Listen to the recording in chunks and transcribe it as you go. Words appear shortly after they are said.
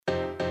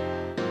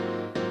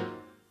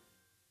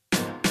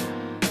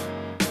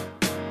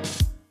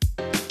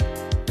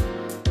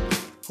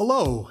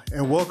Hello,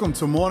 and welcome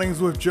to Mornings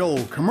with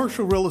Joel,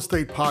 commercial real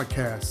estate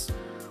podcast,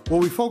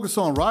 where we focus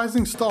on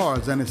rising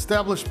stars and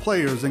established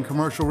players in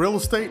commercial real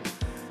estate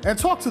and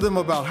talk to them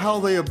about how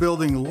they are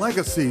building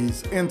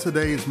legacies in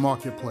today's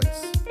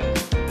marketplace.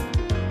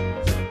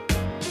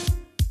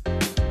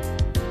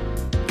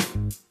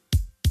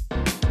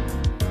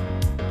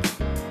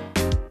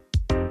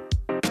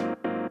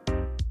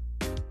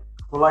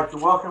 We'd like to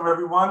welcome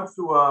everyone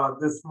to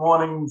this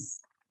morning's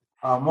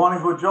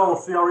Mornings with Joel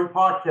CRE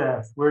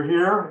podcast. We're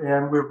here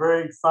and we're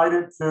very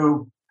excited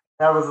to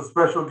have as a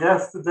special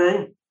guest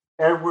today,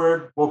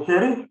 Edward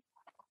Boketti.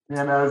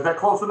 And is that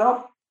close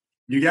enough?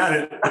 You got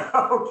it.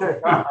 Okay.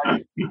 All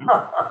right.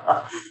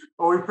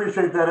 Well, we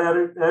appreciate that,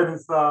 Ed. Ed,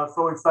 is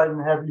so exciting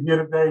to have you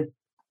here today.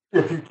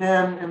 If you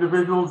can,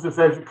 individuals, just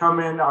as you come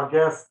in, our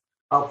guests,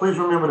 please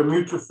remember to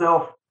mute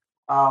yourself.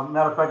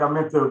 Matter of fact, I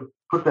meant to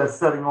put that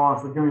setting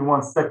on, so give me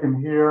 1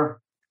 second here.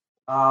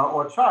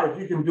 Or Chai, if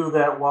you can do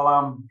that while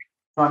I'm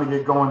trying to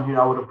get going here,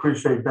 I would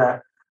appreciate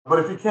that. But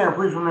if you can,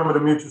 please remember to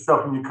mute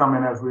yourself when you come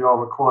in as we are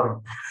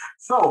recording.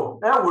 So,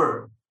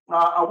 Edward,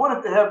 I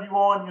wanted to have you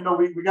on. You know,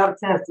 we got a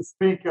chance to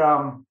speak,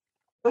 I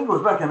think it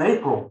was back in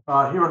April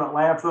here in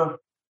Atlanta.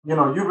 You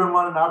know, you've been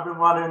running, I've been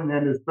running,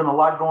 and there's been a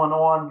lot going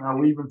on.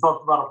 We even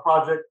talked about a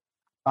project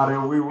that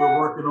we were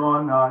working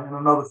on in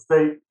another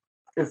state.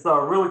 It's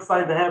real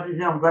exciting to have you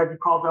here. I'm glad you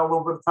called out a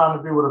little bit of time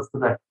to be with us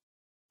today.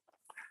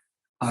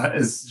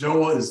 As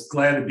Joel is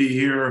glad to be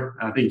here.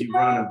 I think you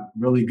run a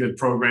really good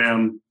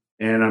program,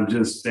 and I'm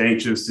just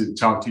anxious to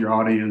talk to your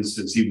audience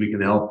and see if we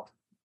can help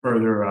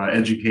further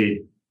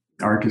educate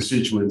our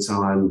constituents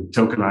on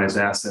tokenized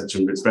assets,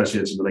 and especially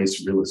as it relates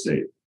to real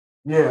estate.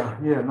 Yeah,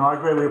 no, I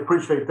greatly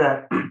appreciate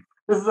that.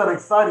 This is an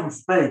exciting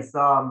space,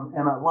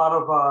 and a lot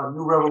of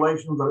new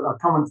revelations are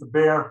coming to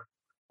bear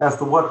as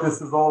to what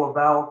this is all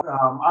about.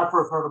 I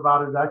first heard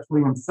about it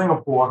actually in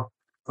Singapore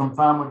some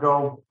time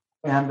ago.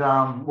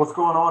 And what's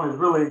going on is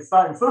really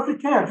exciting. So if you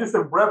can, just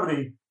in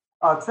brevity,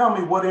 tell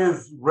me, what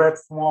is Red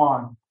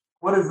Swan?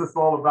 What is this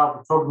all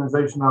about, the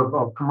tokenization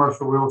of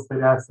commercial real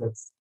estate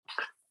assets?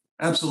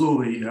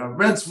 Absolutely.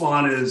 Red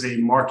Swan is a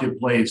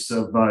marketplace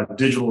of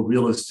digital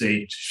real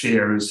estate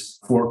shares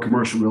for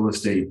commercial real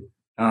estate.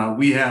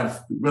 We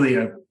have really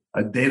a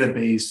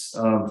database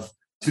of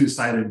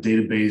two-sided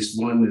database.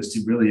 One is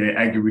to really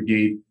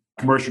aggregate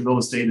commercial real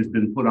estate has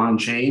been put on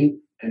chain,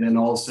 and then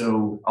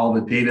also all the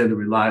data that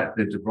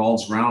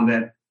revolves around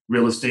that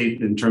real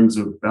estate in terms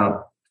of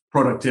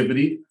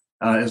productivity,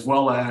 as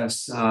well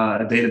as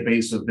a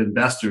database of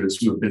investors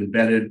who have been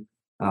vetted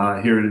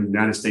here in the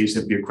United States,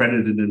 have been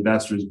accredited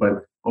investors,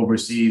 but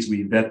overseas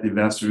we vet the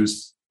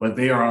investors, but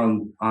they are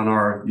on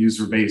our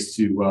user base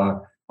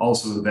to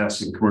also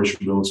invest in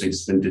commercial real estate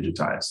that's been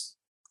digitized.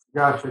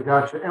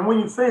 Gotcha. And when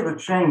you say the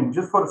chain,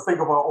 just for the sake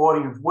of our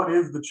audience, what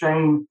is the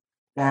chain?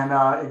 And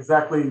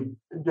exactly,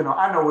 you know,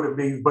 I know what it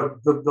means,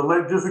 but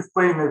just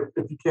explain it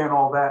if you can,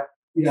 all that.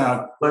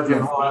 Yeah. All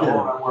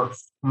that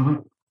works.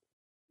 Mm-hmm.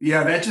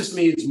 Yeah, that just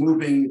means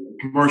moving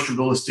commercial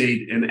real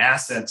estate and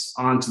assets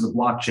onto the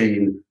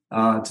blockchain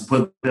to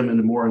put them in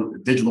a more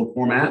digital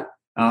format.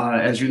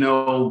 As you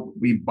know,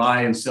 we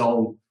buy and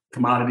sell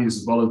commodities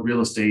as well as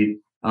real estate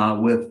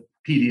with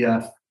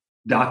PDF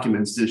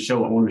documents that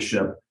show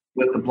ownership.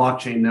 With the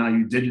blockchain now,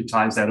 you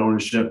digitize that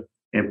ownership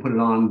and put it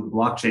on the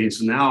blockchain.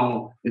 So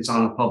now it's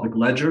on a public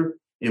ledger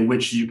in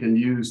which you can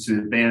use to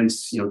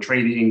advance,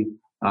 trading,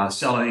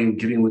 selling,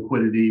 getting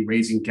liquidity,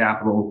 raising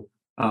capital,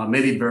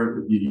 many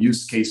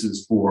use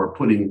cases for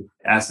putting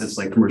assets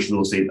like commercial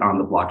real estate on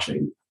the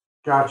blockchain.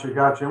 Gotcha.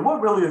 And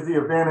what really is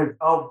the advantage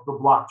of the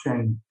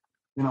blockchain?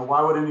 You know,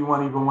 why would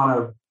anyone even want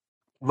to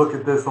look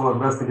at this or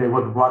investigate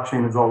what the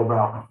blockchain is all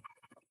about?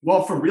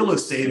 Well, for real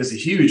estate, it's a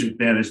huge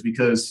advantage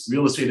because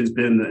real estate has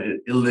been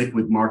an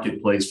illiquid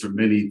marketplace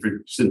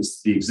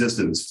since the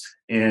existence.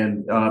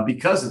 And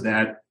because of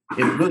that,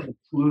 it really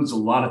excludes a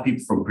lot of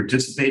people from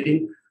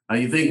participating.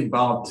 You think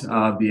about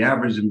the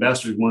average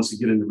investor who wants to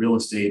get into real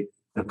estate,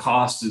 the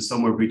cost is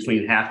somewhere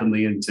between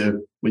 $500,000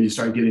 to, when you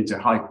start getting to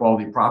high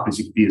quality properties,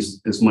 it could be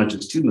as much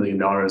as $2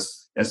 million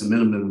as a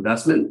minimum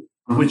investment,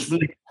 which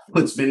really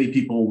puts many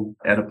people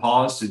at a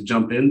pause to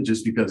jump in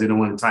just because they don't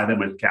want to tie that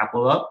much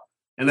capital up.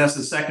 And that's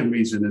the second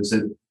reason, is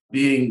that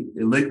being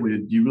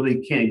illiquid, you really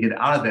can't get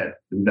out of that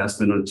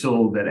investment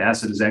until that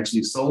asset is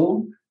actually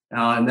sold.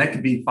 And that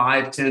could be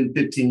 5, 10,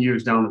 15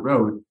 years down the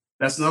road.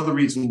 That's another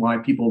reason why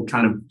people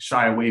kind of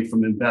shy away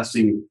from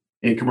investing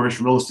in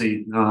commercial real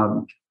estate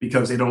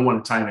because they don't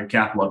want to tie their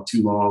capital up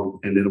too long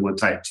and they don't want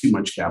to tie too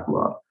much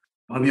capital up.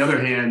 On the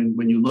other hand,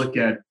 when you look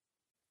at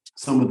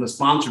some of the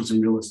sponsors in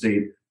real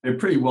estate, they're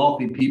pretty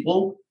wealthy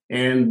people.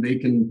 And they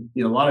can,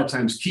 a lot of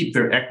times keep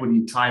their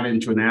equity tied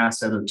into an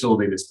asset until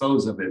they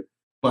dispose of it.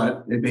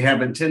 But if they have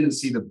a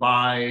tendency to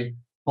buy,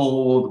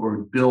 hold, or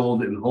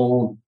build and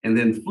hold, and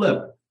then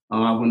flip,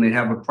 when they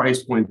have a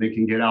price point, they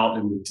can get out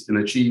and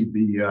achieve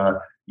the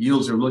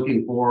yields they're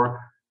looking for.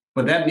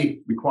 But that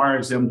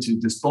requires them to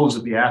dispose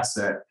of the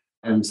asset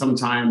And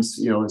sometimes,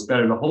 it's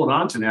better to hold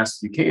on to an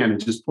asset you can and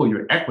just pull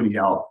your equity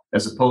out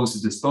as opposed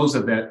to dispose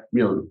of that,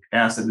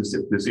 asset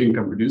that's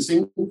income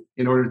producing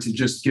in order to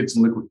just get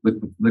some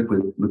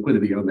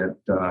liquidity on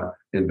that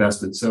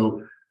investment.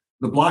 So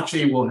the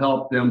blockchain will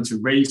help them to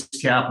raise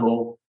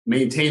capital,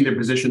 maintain their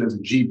position as a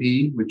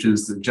GP, which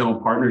is the general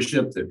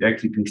partnership that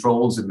actually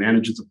controls and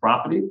manages the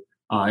property,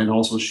 and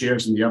also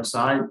shares in the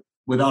upside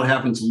without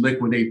having to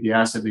liquidate the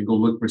asset and go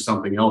look for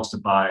something else to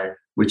buy,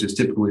 which is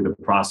typically the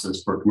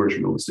process for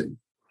commercial real estate.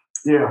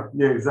 Yeah,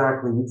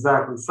 exactly.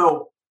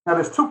 So now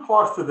there's two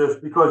parts to this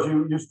because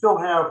you still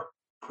have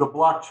the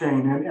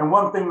blockchain. And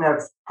one thing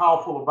that's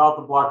powerful about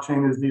the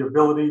blockchain is the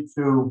ability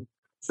to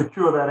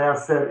secure that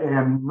asset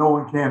and no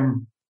one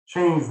can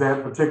change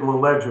that particular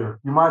ledger.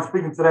 You mind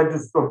speaking to that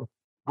just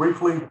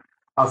briefly?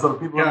 So the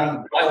people.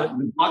 Yeah,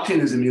 the blockchain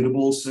is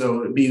immutable,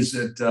 so it means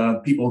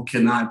that people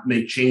cannot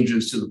make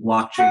changes to the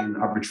blockchain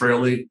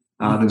arbitrarily.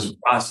 There's a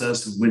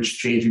process of which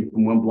changing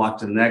from one block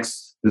to the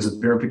next. There's a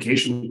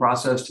verification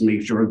process to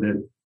make sure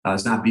that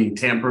it's not being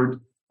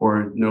tampered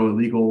or no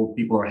illegal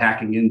people are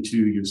hacking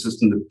into your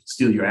system to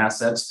steal your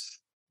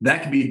assets.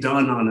 That can be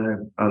done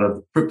on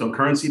a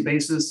cryptocurrency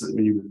basis. I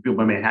mean,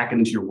 people may hack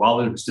into your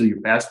wallet or steal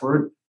your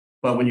password.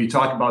 But when you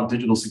talk about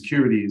digital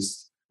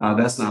securities,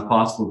 that's not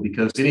possible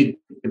because even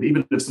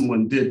if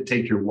someone did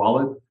take your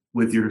wallet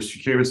with your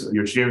shares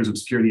of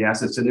security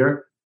assets in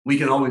there, we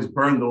can always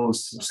burn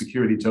those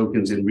security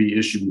tokens and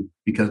reissue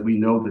because we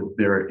know that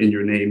they're in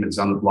your name, it's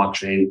on the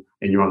blockchain,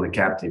 and you're on the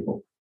cap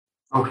table.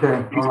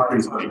 Okay. All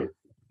right.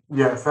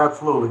 Yes,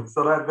 absolutely.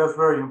 So that's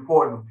very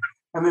important.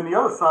 And then the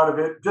other side of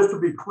it, just to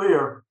be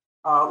clear,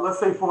 let's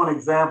say for an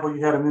example,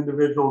 you had an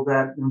individual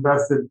that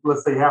invested,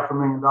 let's say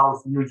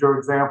 $500,000 to use your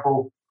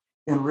example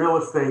in real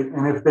estate.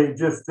 And if they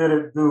just did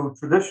it through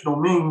traditional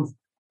means,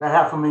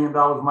 that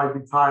 $500,000 might be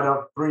tied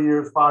up 3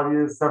 years, 5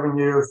 years, 7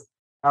 years,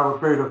 however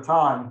period of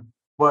time.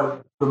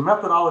 But the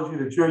methodology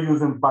that you're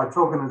using by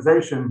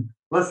tokenization,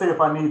 let's say if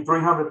I need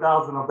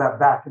 300,000 of that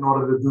back in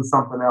order to do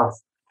something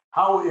else,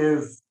 how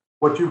is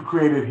what you've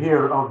created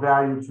here of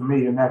value to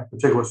me in that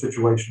particular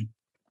situation?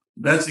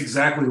 That's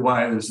exactly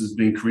why this has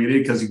been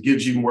created, because it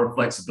gives you more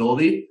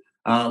flexibility,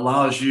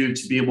 allows you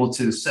to be able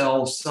to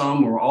sell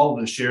some or all of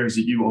the shares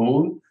that you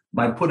own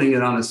by putting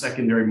it on a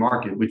secondary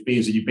market, which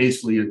means that you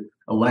basically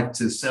elect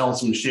to sell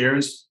some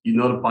shares. You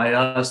notify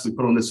us, we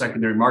put on the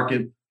secondary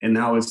market, and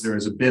now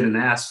there's a bid and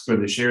ask for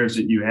the shares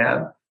that you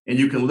have, and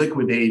you can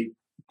liquidate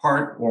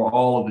part or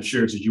all of the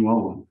shares that you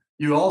own.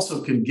 You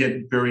also can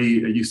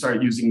you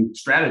start using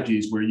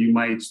strategies where you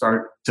might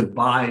start to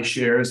buy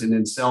shares and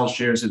then sell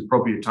shares at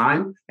appropriate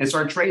time and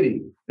start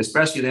trading,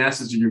 especially in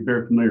assets that you're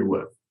very familiar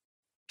with,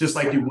 just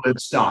like you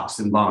would stocks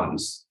and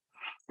bonds.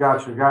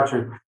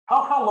 Gotcha.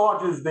 How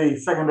large is the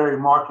secondary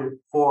market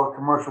for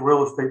commercial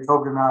real estate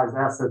tokenized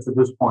assets at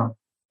this point?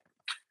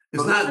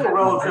 It's not still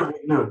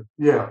relatively new.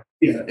 Yeah,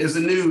 it's a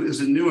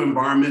new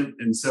environment,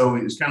 and so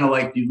it's kind of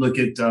like you look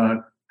at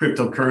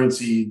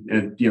cryptocurrency,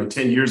 and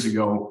 10 years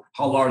ago,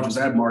 how large was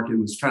that market? It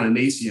was kind of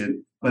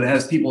nascent, but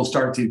as people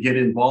start to get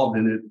involved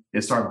in it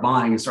and start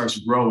buying, it starts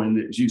to grow. And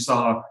as you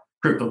saw,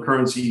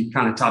 cryptocurrency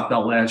kind of topped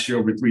out last year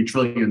over $3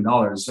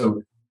 trillion.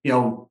 So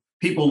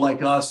people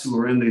like us who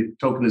are in the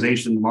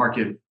tokenization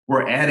market,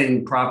 we're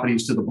adding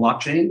properties to the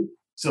blockchain.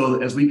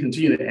 So as we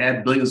continue to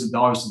add billions of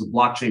dollars to the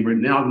blockchain, we're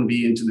now going to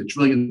be into the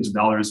trillions of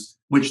dollars,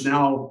 which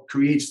now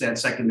creates that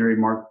secondary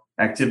market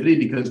activity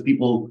because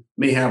people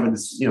may have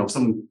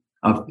some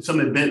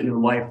event in their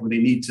life where they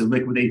need to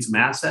liquidate some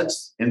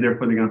assets, and they're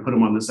going to put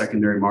them on the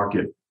secondary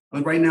market.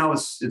 But right now,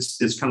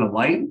 it's kind of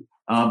light,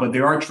 but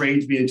there are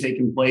trades being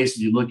taken place.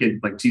 If you look at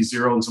like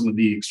T0 and some of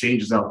the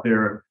exchanges out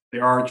there,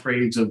 there are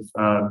trades of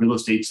real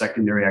estate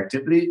secondary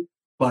activity.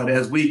 But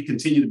as we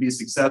continue to be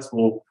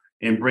successful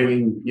in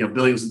bringing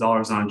billions of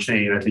dollars on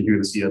chain, I think you're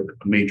going to see a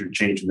major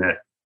change in that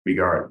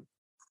regard.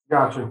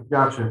 Gotcha.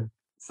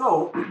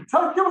 So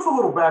give us a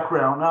little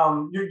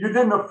background. You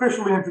didn't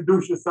officially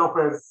introduce yourself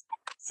as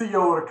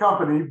CEO of the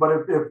company, but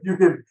if you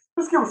could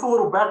just give us a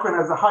little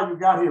background as to how you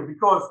got here,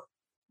 because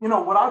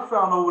what I've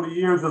found over the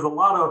years is a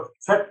lot of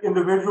tech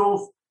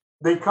individuals,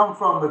 they come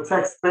from the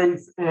tech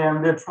space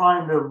and they're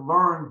trying to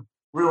learn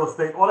real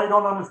estate, or they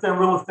don't understand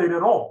real estate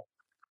at all,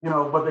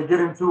 but they get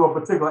into a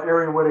particular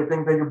area where they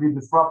think they can be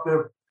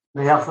disruptive,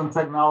 they have some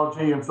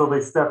technology, and so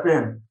they step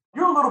in.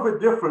 You're a little bit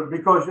different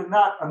because you're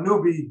not a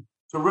newbie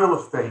to real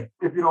estate,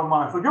 if you don't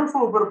mind. So give us a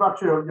little bit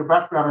about your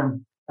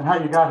background and how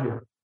you got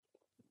here.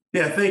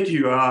 Yeah, thank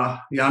you.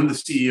 I'm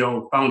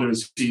the founder and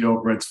CEO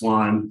of Red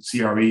Swan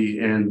CRE,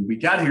 and we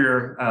got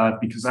here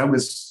because I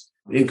was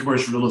in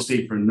commercial real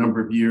estate for a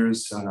number of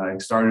years. I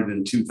started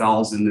in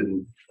 2000,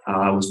 and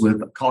I was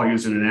with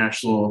Colliers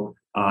International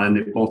in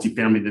the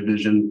multifamily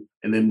division,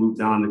 and then moved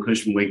on to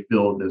Cushman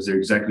Wakefield as their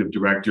executive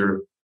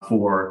director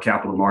for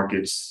capital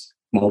markets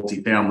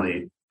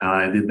multifamily.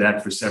 I did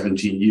that for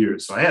 17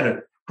 years, so I had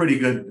a pretty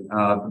good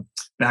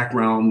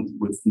background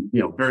with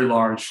very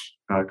large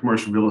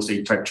commercial real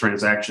estate type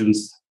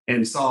transactions,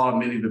 and saw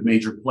many of the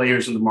major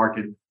players in the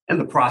market and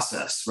the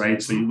process,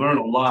 right? So you learn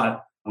a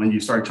lot when you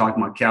start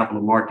talking about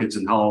capital markets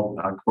and how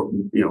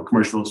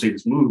commercial real estate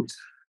has moved.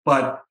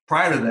 But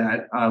prior to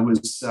that, I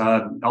was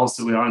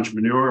also an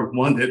entrepreneur,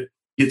 one that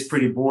gets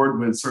pretty bored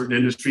with certain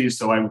industries.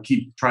 So I would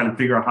keep trying to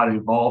figure out how to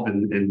evolve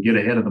and get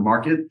ahead of the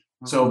market.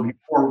 So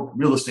before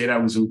real estate, I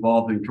was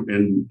involved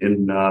in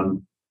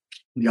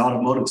the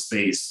automotive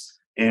space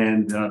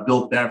and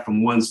built that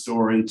from one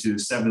store into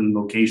 7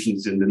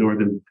 locations in the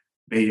Northern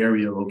Bay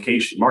Area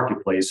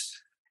marketplace.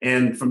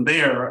 And from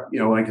there,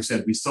 like I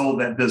said, we sold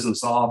that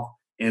business off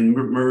and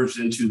merged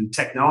into the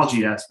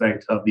technology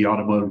aspect of the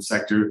automotive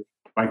sector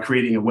by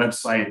creating a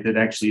website that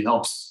actually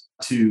helps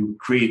to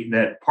create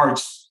that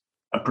parts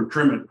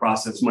procurement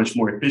process much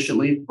more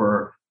efficiently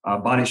for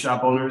body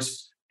shop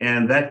owners.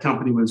 And that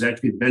company was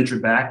actually venture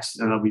backed.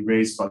 We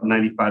raised about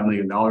 $95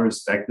 million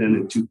back then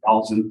in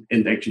 2000,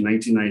 in actually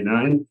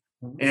 1999.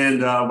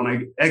 And when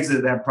I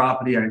exited that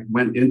property, I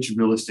went into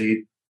real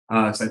estate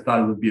because I thought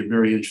it would be a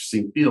very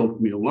interesting field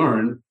for me to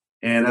learn.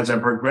 And as I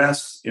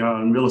progressed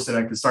in real estate,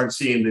 I could start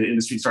seeing the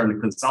industry starting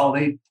to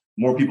consolidate,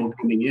 more people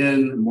coming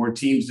in, more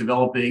teams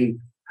developing,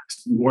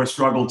 more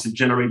struggle to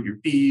generate your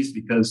fees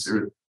because there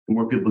are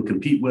more people to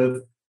compete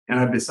with. And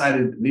I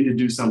decided I need to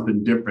do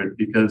something different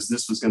because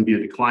this was going to be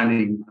a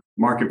declining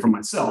market for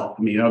myself.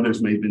 I mean,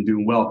 others may have been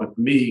doing well, but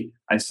for me,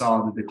 I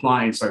saw the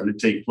decline starting to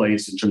take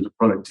place in terms of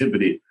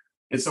productivity.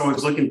 And so I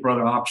was looking for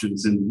other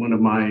options. And one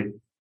of my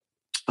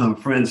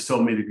friends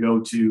told me to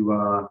go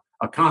to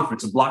a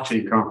conference, a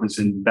blockchain conference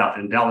in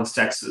Dallas,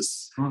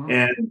 Texas.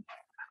 And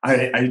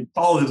I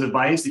followed his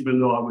advice, even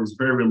though I was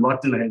very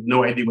reluctant. I had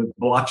no idea what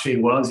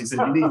blockchain was. He said,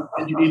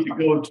 you need to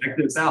go and check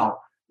this out.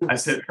 I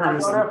said,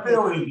 Curtis, I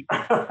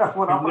have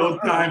no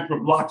time for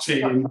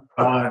blockchain.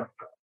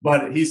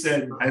 But he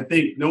said, I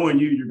think knowing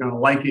you're going to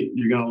like it.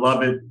 You're going to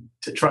love it.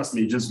 Trust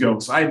me, just go.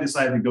 So I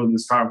decided to go to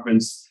this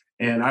conference.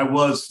 And I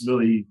was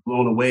really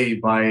blown away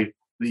by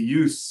the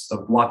use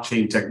of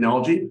blockchain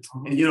technology.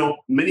 And,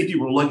 many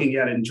people are looking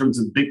at it in terms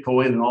of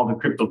Bitcoin and all the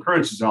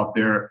cryptocurrencies out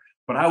there.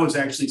 But I was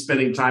actually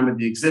spending time at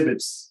the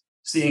exhibits,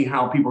 seeing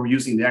how people are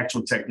using the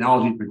actual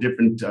technology for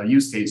different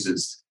use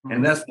cases.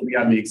 And that's what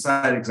got me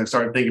excited because I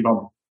started thinking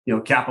about,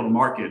 capital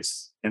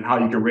markets and how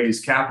you can raise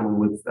capital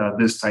with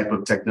this type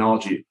of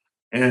technology.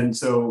 And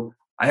so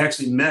I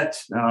actually met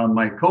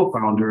my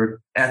co-founder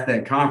at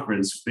that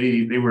conference. They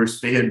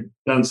had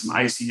done some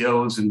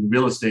ICOs in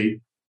real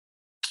estate,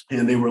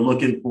 and they were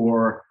looking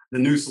for the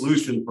new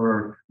solution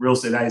for real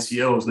estate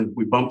ICOs. And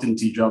we bumped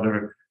into each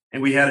other,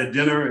 and we had a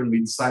dinner, and we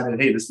decided,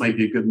 hey, this might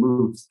be a good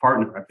move to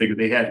partner. I figured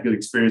they had good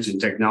experience in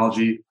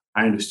technology.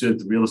 I understood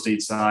the real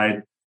estate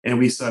side, and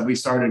we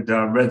started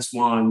Red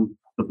Swan,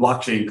 the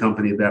blockchain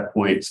company at that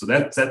point. So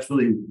that's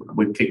really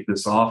what kicked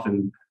this off.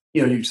 And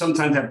you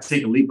sometimes have to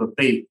take a leap of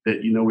faith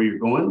that you know where you're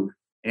going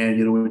and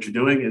you know what you're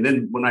doing. And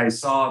then when I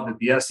saw that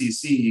the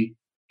SEC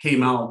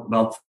came out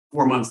about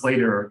 4 months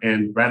later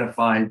and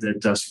ratified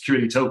that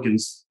security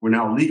tokens were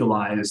now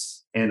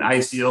legalized and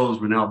ICOs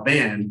were now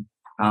banned,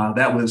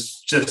 that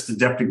was just the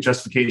definite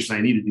justification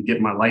I needed to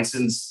get my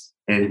license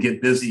and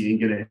get busy and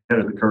get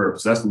ahead of the curve.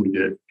 So that's what we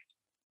did.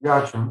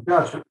 Gotcha.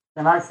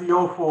 An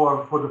ICO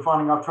for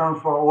defining our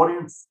terms for our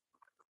audience.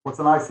 What's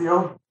an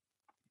ICO?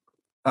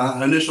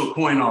 Initial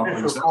coin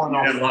offering. So you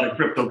had a lot of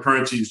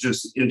cryptocurrencies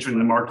just entering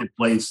the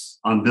marketplace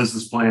on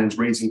business plans,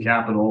 raising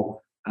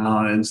capital,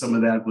 and some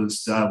of that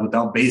was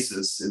without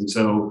basis. And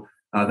so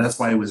that's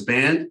why it was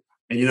banned.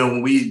 And,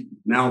 when we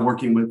now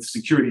working with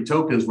security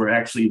tokens, we're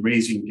actually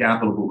raising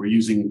capital, but we're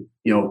using,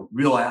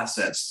 real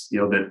assets,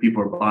 that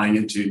people are buying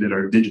into that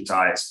are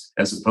digitized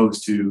as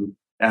opposed to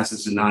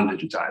assets that are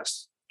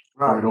non-digitized.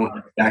 Right. Or don't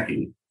have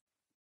backing.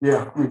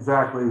 Yeah,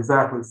 exactly.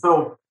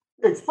 So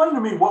explain to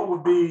me what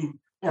would be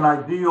an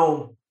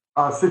ideal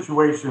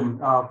situation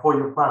for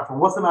your platform.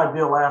 What's an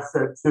ideal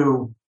asset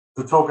to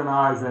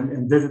tokenize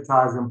and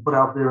digitize and put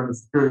out there in the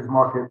securities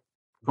market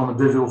from a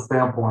digital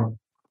standpoint?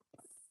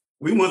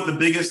 We want the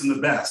biggest and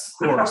the best,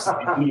 of course.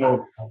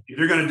 If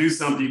you're going to do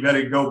something, you got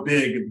to go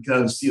big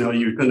because,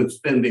 you're going to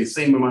spend the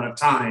same amount of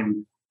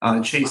time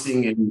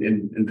chasing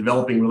and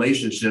developing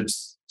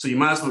relationships. So you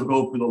might as well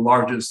go for the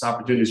largest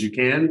opportunities you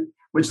can,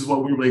 which is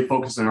what we're really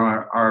focusing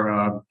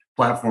our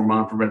platform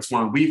on for Red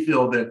Swan. We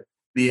feel that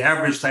the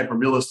average type of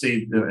real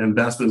estate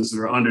investments that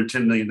are under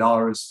 $10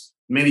 million,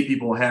 many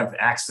people have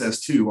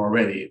access to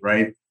already,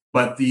 right?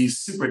 But these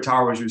super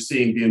towers you're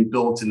seeing being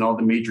built in all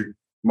the major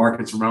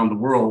markets around the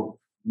world,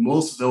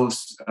 most of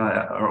those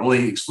are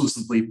only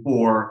exclusively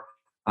for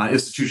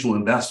institutional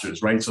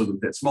investors, right? So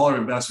that smaller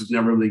investors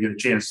never really get a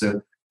chance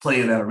to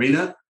play in that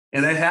arena.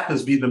 And that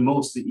happens to be the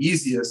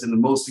easiest and the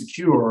most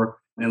secure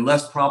and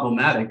less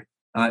problematic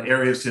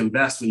areas to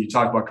invest when you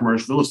talk about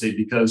commercial real estate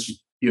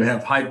because you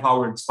have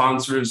high-powered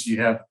sponsors,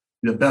 you have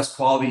the best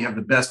quality, you have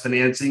the best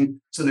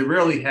financing. So they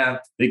rarely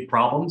have big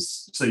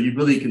problems. So you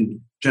really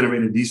can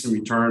generate a decent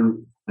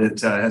return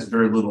that has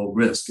very little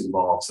risk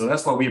involved. So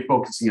that's why we're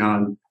focusing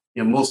on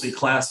mostly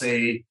Class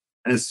A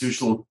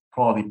institutional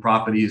quality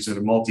properties that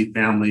are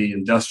multifamily,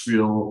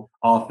 industrial,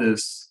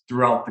 office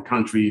throughout the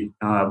country.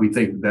 We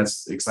think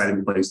that's an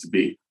exciting place to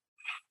be.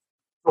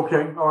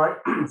 Okay, all right.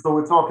 So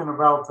we're talking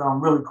about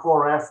really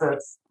core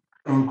assets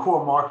and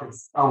core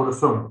markets, I would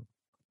assume,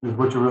 is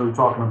what you're really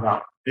talking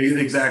about.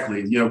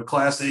 Exactly.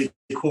 Class A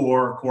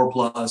core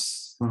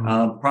plus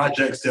Mhm.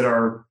 projects that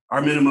are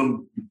our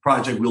minimum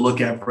project we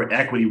look at for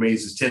equity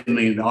raise is $10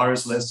 million.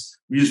 That's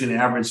usually an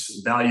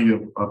average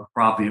value of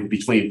property of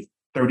between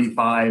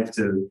 35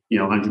 to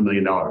 $100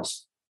 million.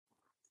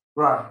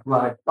 Right,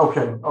 right.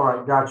 Okay, all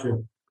right,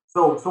 gotcha.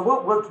 So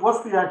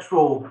what's the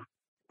actual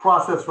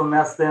process from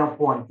that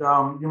standpoint?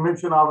 You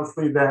mentioned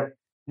obviously that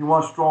you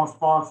want strong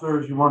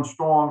sponsors, you want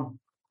strong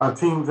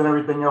teams and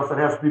everything else that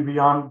has to be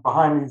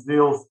behind these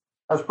deals.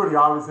 That's pretty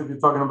obvious if you're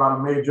talking about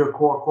a major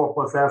core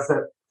plus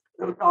asset.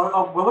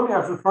 Well, let me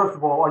ask this first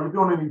of all: are you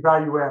doing any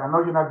value add? I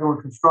know you're not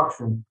doing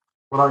construction,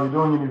 but are you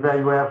doing any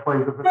value add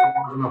plays if it's a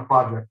large enough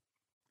project?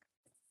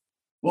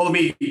 Well, let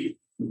me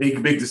make a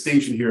big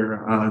distinction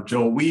here,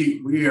 Joel.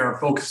 We are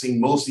focusing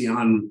mostly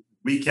on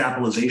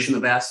recapitalization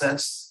of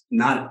assets,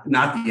 not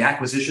the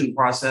acquisition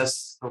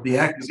process. The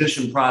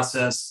acquisition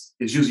process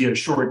is usually a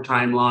short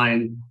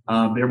timeline.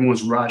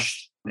 Everyone's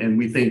rushed, and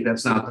we think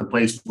that's not the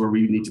place where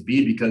we need to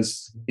be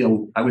because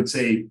I would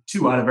say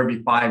 2 out of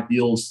every 5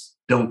 deals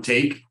don't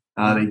take.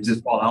 They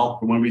just fall out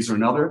for one reason or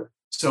another.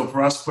 So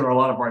for us to put a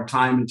lot of our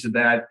time into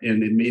that,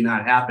 and it may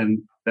not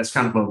happen, that's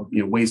kind of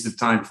a waste of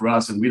time for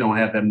us, and we don't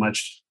have that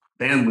much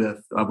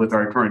bandwidth with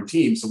our current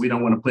team, so we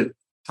don't want to put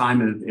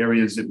time in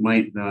areas that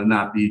might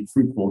not be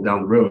fruitful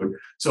down the road.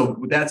 So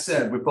with that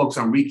said, we're focused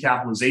on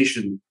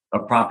recapitalization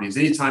of properties.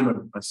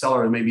 Anytime a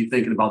seller may be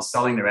thinking about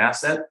selling their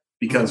asset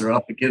because they're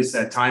up against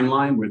that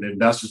timeline where the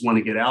investors want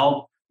to get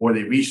out, or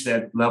they reach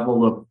that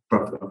level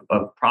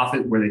of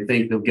profit where they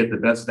think they'll get the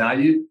best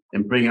value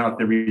and bring out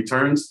their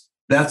returns,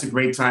 that's a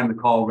great time to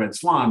call Red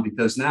Swan,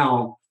 because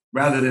now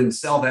rather than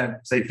sell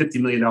that, say,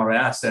 $50 million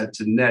asset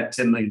to net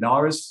 $10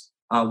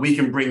 million, we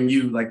can bring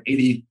you like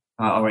 80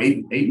 or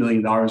 $8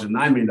 million or $9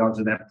 million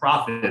of that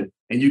profit,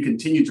 and you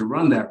continue to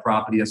run that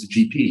property as a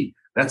GP.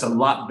 That's a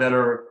lot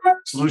better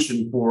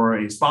solution for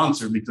a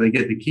sponsor because they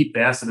get to keep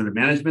the asset under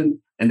management,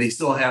 and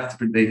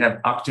they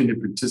have opportunity to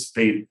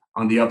participate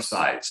on the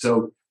upside.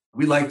 So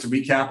we like to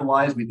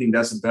recapitalize. We think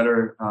that's a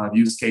better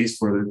use case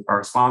for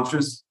our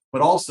sponsors.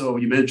 But also,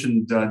 you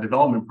mentioned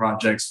development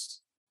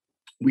projects.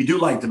 We do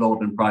like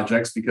development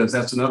projects because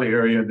that's another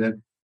area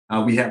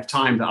that we have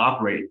time to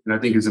operate. And I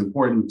think it's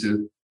important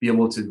to be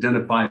able to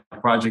identify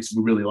projects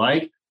we really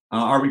like.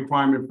 Our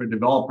requirement for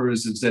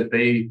developers is that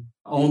they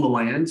own the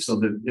land so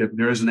that if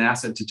there is an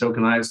asset to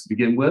tokenize to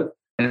begin with,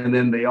 and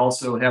then they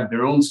also have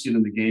their own skin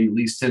in the game, at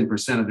least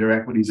 10% of their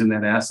equities in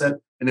that asset,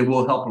 and then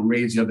we'll help them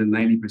raise the other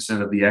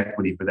 90% of the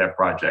equity for that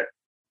project.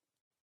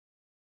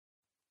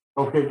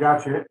 Okay,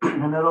 gotcha.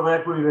 And that other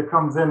equity that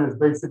comes in is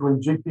basically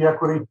GP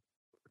equity,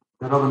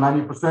 that other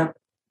 90%?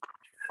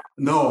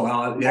 No,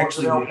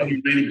 actually, the other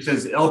 90%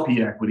 is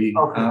LP equity.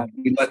 Okay.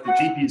 We let the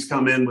GPs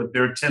come in with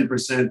their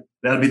 10%.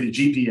 That'll be the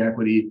GP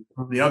equity.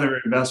 The other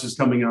investors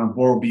coming on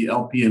board will be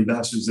LP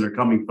investors that are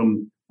coming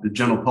from the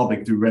general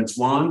public through Red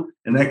Swan.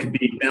 And that could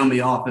be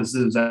family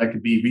offices, that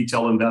could be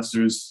retail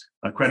investors,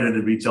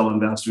 accredited retail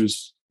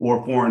investors,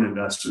 or foreign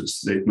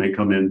investors. They may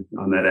come in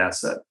on that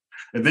asset.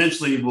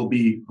 Eventually, we'll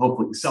be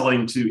hopefully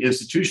selling to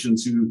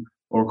institutions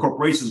or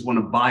corporations want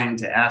to buy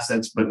into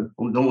assets, but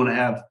they want to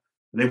have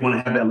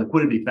that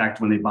liquidity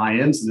factor when they buy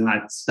in, so they're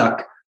not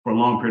stuck for a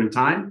long period of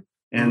time.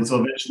 And so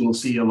eventually we'll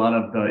see a lot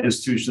of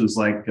institutions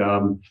like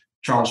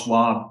Charles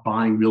Schwab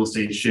buying real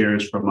estate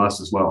shares from us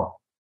as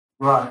well.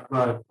 Right.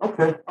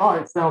 Okay. All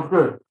right. Sounds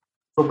good.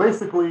 So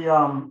basically,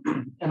 and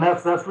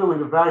that's really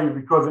the value,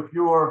 because if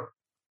you're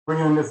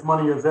bringing in this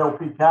money as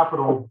LP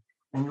capital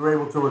and you're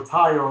able to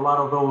retire a lot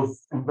of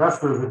those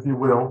investors, if you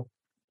will,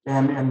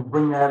 and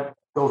bring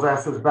those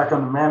assets back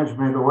under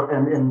management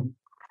and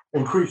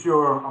increase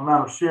your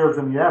amount of shares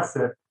in the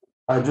asset,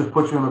 just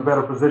puts you in a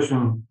better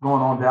position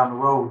going on down the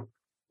road,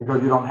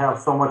 because you don't have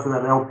so much of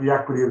that LP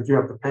equity that you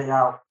have to pay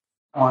out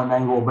on an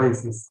annual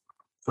basis.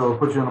 So it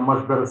puts you in a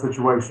much better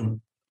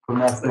situation from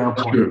that standpoint.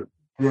 That's true.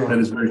 Yeah, that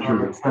is very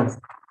true.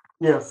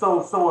 Yeah,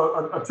 so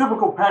a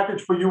typical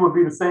package for you would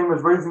be the same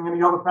as raising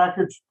any other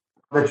package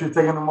that you're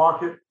taking to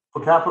market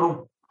for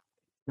capital.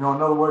 In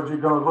other words, you're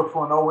going to look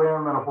for an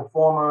OM and a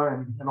performer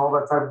and all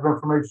that type of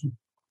information.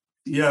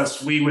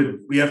 Yes, we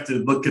have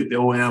to look at the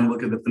OM,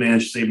 look at the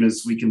financial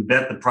statements. We can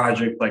vet the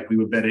project like we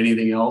would vet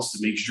anything else to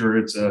make sure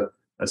it's a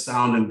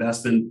sound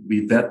investment.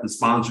 We vet the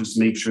sponsors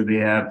to make sure they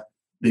have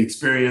the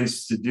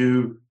experience to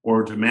do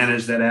or to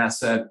manage that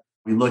asset.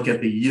 We look at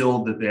the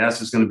yield that the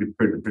asset is going to be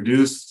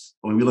produced.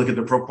 When we look at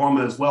the pro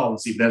forma as well to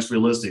see if that's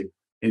realistic.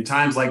 In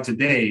times like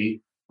today,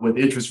 with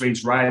interest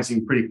rates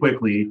rising pretty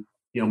quickly,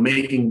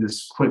 making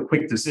this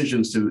quick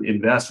decisions to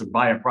invest or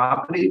buy a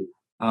property,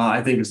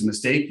 I think is a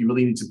mistake. You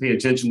really need to pay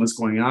attention to what's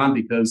going on,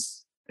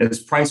 because as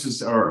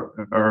prices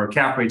or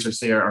cap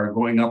rates are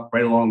going up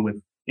right along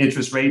with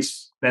interest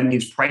rates, that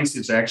means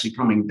prices are actually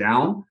coming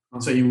down.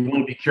 So you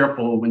want to be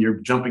careful when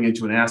you're jumping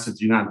into an asset.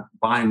 You're not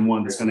buying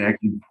one that's going to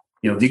actually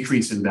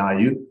decrease in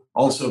value.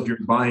 Also, if you're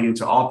buying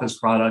into office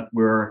product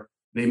where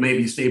they may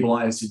be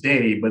stabilized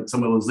today, but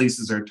some of those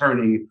leases are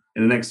turning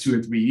in the next 2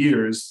 or 3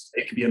 years.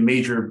 It could be a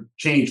major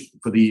change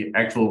for the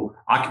actual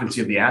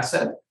occupancy of the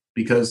asset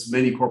because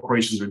many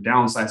corporations are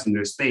downsizing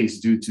their space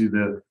due to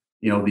the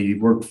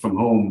work from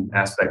home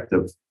aspect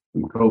of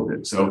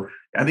COVID. So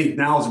I think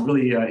now is a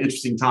really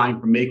interesting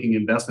time for making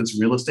investments in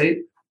real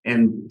estate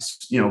and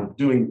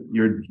doing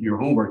your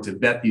homework to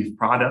vet these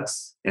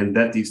products and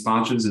vet these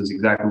sponsors is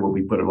exactly what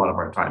we put a lot of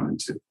our time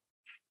into.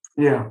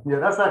 Yeah,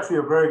 that's actually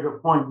a very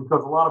good point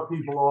because a lot of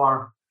people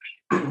are,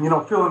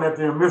 feeling that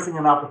they're missing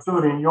an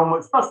opportunity, and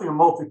especially in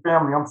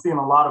multifamily, I'm seeing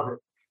a lot of it,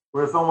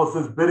 where it's almost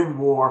this bidding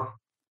war.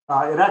 They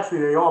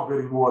are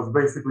bidding wars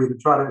basically to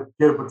try to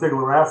get a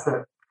particular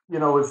asset.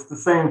 It's the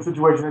same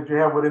situation that you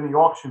have with any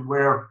auction,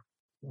 where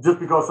just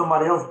because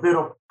somebody else bid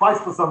a price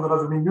for something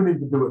doesn't mean you need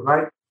to do it,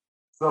 right?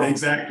 So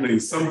exactly.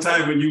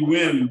 Sometimes when you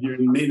win,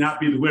 you may not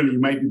be the winner; you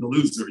might be the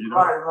loser.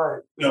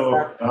 Right. So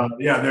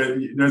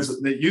exactly.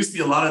 there used to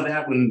be a lot of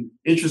that when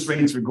interest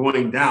rates were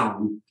going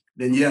down.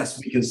 Then yes,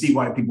 we can see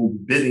why people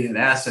are bidding at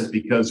assets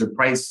because their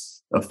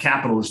price of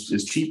capital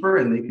is cheaper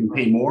and they can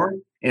pay more.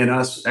 And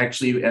us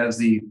actually, as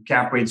the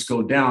cap rates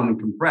go down and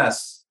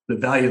compress, the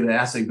value of the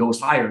asset goes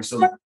higher.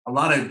 So a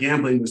lot of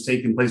gambling was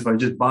taking place by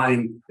just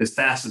buying as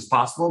fast as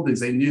possible because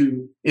they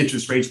knew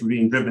interest rates were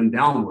being driven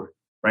downward,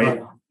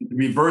 right? The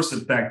reverse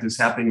effect is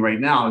happening right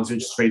now as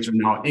interest rates are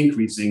now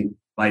increasing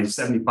by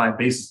 75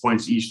 basis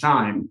points each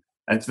time.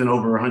 It's been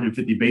over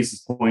 150 basis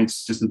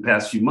points just in the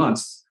past few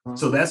months.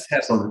 So that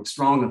has a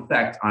strong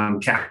effect on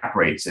cap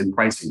rates and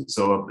pricing.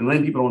 So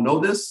many people don't know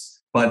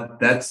this, but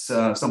that's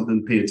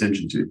something to pay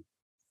attention to.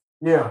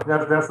 Yeah,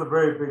 that's a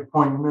very big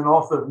point. And then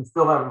also, if you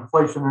still have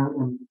inflation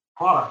in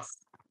products,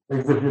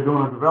 because if you're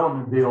doing a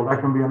development deal,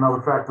 that can be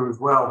another factor as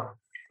well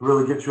to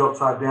really get you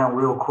upside down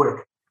real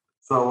quick.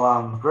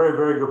 So very,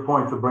 very good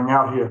point to bring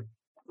out here.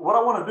 What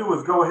I want to do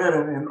is go ahead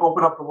and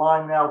open up the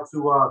line now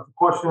to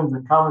questions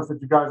and comments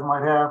that you guys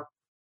might have.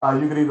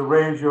 You can either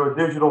raise your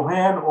digital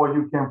hand or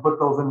you can put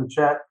those in the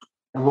chat,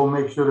 and we'll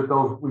make sure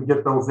that we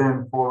get those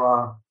in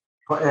for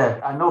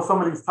Ed. I know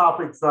some of these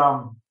topics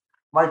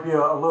might be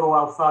a little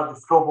outside the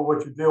scope of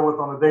what you deal with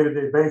on a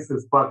day-to-day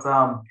basis, but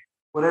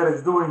what Ed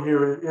is doing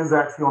here is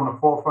actually on the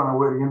forefront of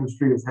where the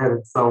industry is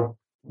headed. So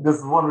this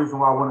is one reason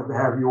why I wanted to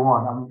have you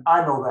on. I mean,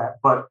 I know that,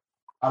 but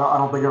I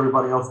don't think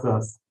everybody else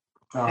does.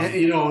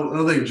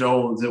 Another thing,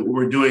 Joel, is that what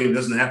we're doing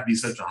doesn't have to be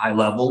such a high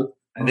level.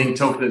 I think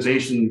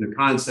tokenization, the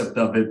concept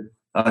of it,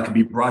 can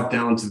be brought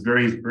down to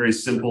very, very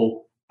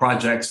simple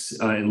projects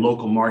in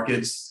local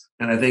markets.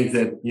 And I think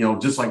that,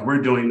 just like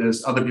we're doing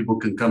this, other people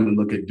can come and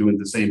look at doing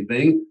the same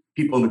thing.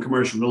 People in the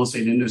commercial real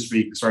estate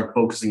industry can start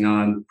focusing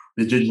on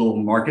the digital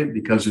market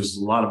because there's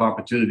a lot of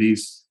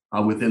opportunities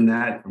within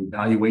that, from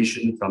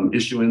valuation, from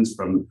issuance,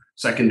 from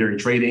secondary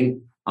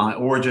trading,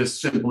 or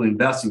just simple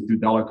investing through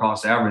dollar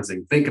cost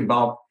averaging. Think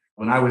about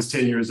when I was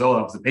 10 years old,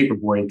 I was a paper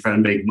boy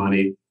trying to make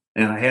money,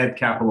 and I had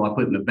capital I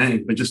put in the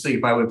bank. But just think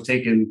if I would have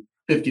taken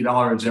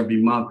 $50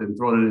 every month and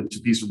thrown it into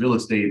a piece of real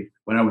estate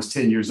when I was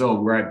 10 years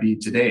old, where I'd be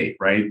today,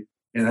 right?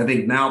 And I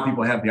think now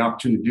people have the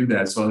opportunity to do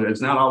that. So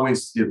it's not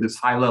always this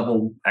high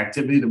level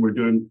activity that we're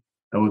doing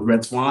with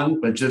Red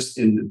Swan, but just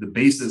in the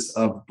basis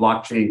of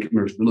blockchain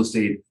commercial real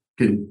estate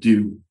can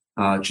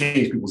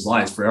change people's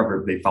lives forever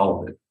if they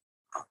follow it.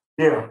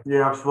 Yeah,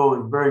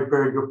 absolutely. Very,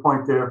 very good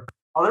point there.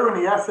 Are there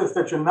any assets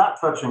that you're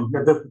not touching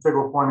at this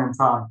particular point in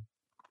time?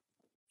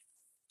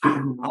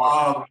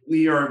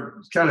 We are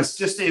kind of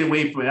just staying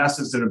away from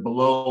assets that are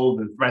below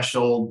the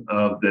threshold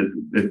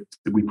that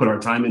we put our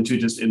time into,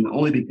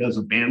 only because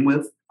of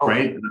bandwidth,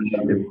 right?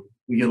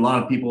 We get a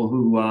lot of people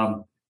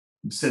who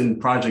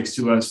send projects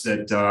to us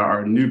that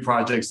are new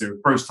projects, their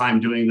first time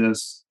doing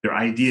this, their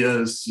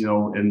ideas,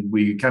 and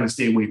we kind of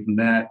stay away from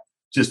that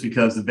just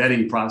because the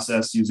vetting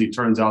process usually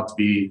turns out to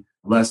be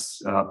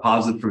less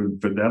positive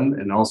for them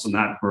and also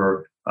not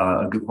for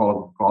a good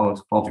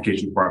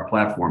qualification for our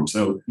platform.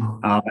 So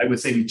I would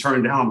say we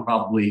turn down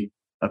probably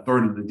a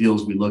third of the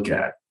deals we look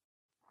at.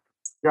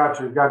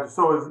 Gotcha.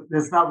 So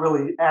it's not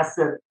really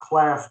asset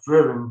class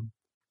driven.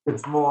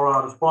 It's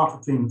more the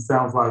sponsor team,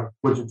 sounds like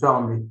what you're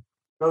telling me.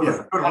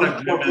 Yeah,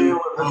 product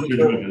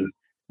driven.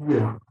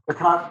 Yeah.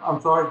 I'm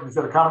sorry, you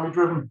said economy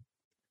driven?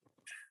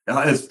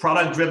 It's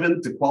product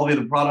driven, the quality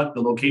of the product,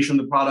 the location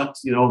of the product.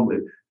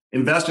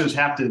 Investors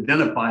have to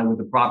identify with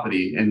the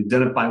property and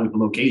identify with the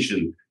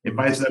location. If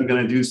I said I'm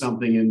going to do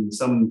something in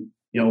some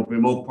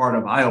remote part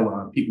of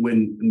Iowa,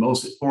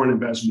 most foreign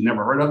investors have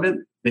never heard of it,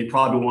 they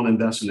probably won't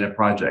invest in that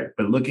project.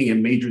 But looking at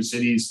major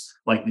cities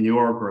like New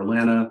York or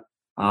Atlanta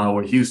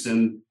or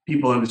Houston,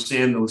 people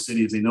understand those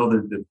cities. They know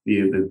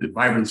the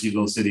vibrancy of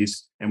those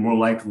cities and more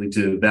likely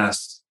to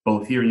invest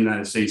both here in the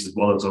United States as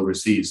well as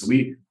overseas. So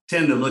we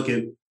tend to look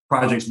at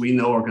projects we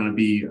know are going to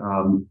be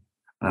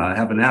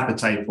have an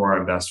appetite for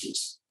our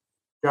investors.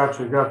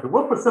 Gotcha.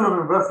 What percent of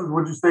investors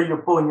would you say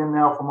you're pulling in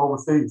now from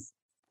overseas?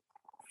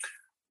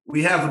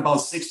 We have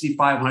about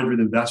 6,500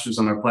 investors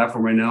on our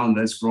platform right now, and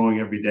that's growing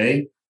every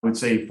day. I would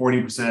say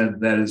 40% of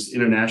that is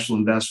international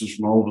investors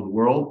from all over the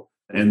world.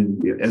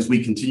 And as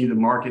we continue to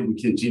market,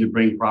 we continue to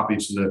bring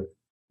properties to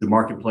the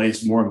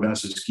marketplace, more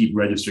investors keep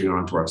registering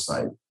onto our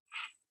site.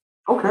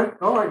 Okay,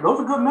 all right. Those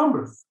are good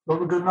numbers.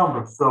 Those are good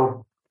numbers.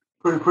 So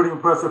pretty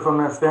impressive from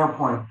that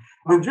standpoint.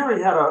 Then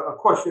Jerry had a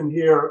question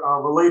here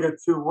related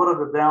to what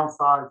are the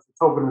downsides to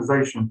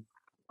tokenization?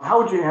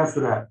 How would you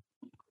answer that?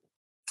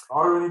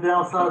 Are there any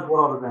downsides? What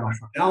are the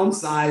downsides?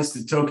 Downsides to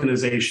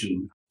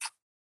tokenization.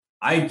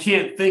 I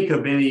can't think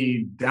of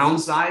any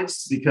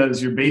downsides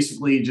because you're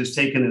basically just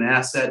taking an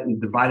asset and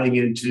dividing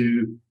it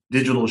into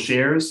digital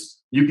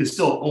shares. You can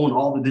still own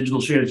all the digital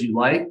shares you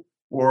like,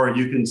 or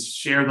you can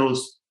share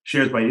those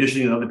shares by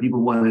issuing to other people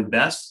who want to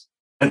invest.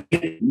 And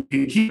you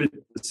can keep it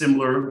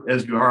similar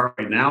as you are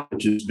right now,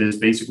 which is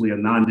basically a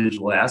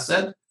non-digital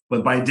asset.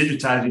 But by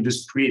digitizing,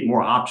 just create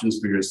more options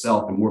for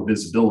yourself and more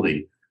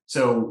visibility.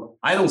 So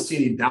I don't see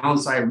any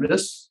downside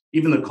risks.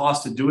 Even the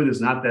cost to do it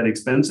is not that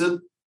expensive.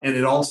 And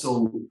it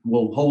also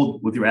will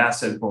hold with your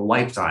asset for a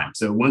lifetime.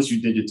 So once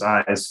you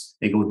digitize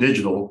and go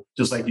digital,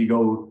 just like you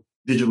go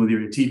digital with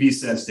your TV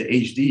sets to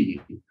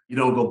HD, you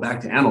don't go back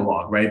to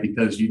analog, right?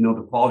 Because you know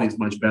the quality is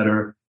much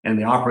better and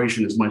the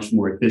operation is much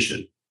more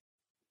efficient.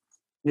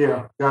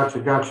 Yeah, gotcha.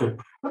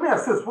 Let me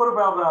ask this: what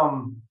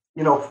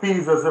about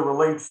fees as it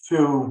relates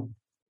to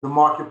the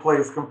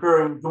marketplace,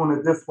 comparing doing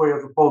it this way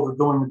as opposed to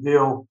doing the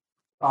deal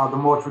the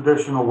more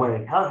traditional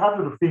way? How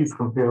do the fees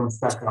compare and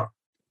stack up?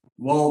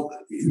 Well,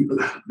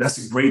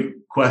 that's a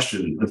great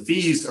question. The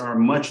fees are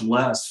much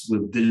less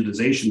with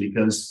digitization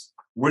because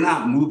we're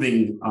not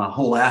moving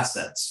whole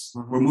assets.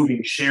 We're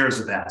moving shares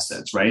of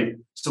assets, right?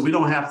 So we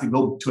don't have to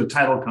go to a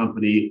title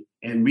company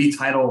and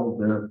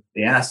retitle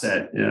the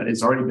asset.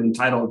 It's already been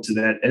titled to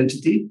that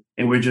entity,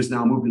 and we're just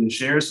now moving the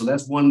shares. So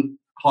that's one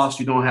cost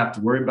you don't have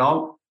to worry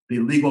about. The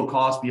legal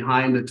cost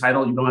behind the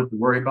title, you don't have to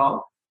worry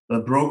about. The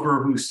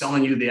broker who's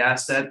selling you the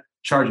asset,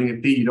 charging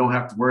a fee, you don't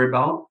have to worry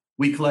about.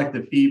 We collect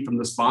the fee from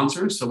the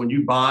sponsors. So when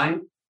you buy,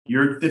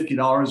 your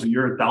 $50 or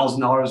your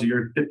 $1,000 or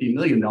your $50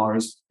 million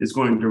is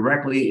going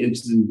directly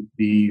into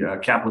the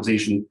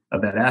capitalization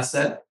of that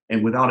asset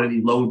and without any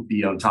load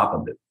fee on top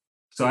of it.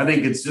 So I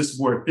think it's just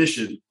more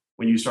efficient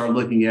when you start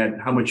looking at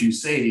how much you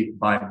save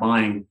by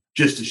buying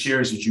just the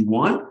shares that you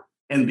want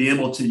and be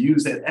able to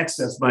use that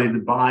excess money to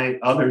buy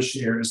other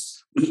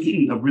shares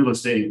of real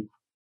estate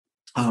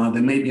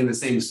that may be in the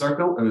same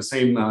circle or the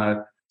same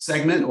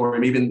segment, or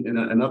maybe in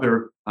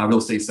another real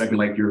estate segment,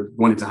 like you're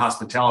going into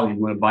hospitality, you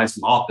want to buy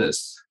some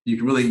office. You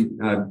can really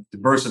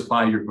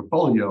diversify your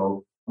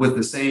portfolio with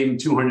the same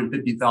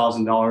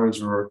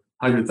 $250,000 or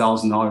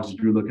 $100,000 that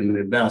you're looking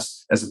to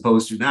invest, as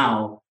opposed to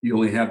now you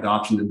only have the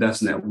option to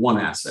invest in that one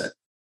asset.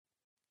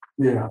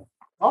 Yeah.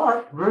 All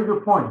right. Very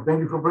good point. Thank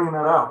you for bringing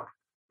that out.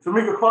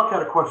 Tamika Clark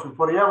had a question.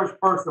 For the average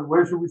person,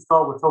 where should we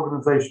start with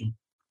tokenization?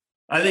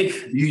 I think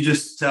you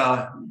just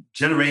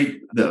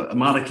generate the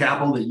amount of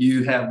capital that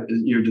you have at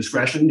your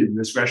discretion, your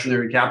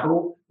discretionary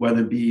capital,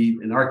 whether it be,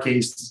 in our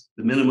case,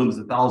 the minimum is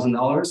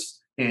 $1,000,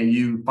 and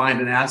you find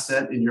an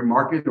asset in your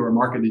market or a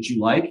market that you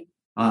like,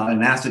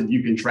 an asset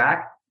you can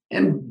track,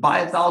 and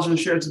buy 1,000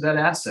 shares of that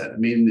asset. I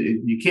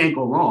mean, you can't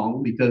go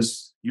wrong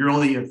because you're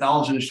only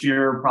 1,000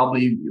 share,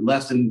 probably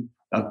less than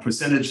a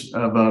percentage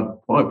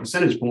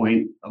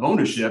point of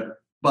ownership.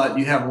 But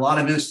you have a lot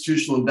of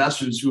institutional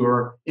investors who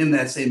are in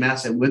that same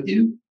asset with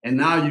you. And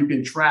now you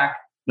can track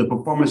the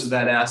performance of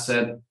that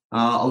asset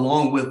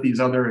along with these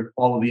other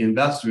quality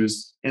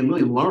investors and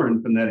really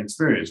learn from that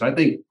experience. I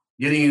think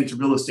getting into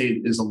real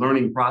estate is a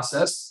learning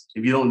process.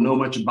 If you don't know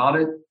much about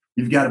it,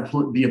 you've got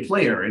to be a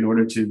player in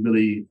order to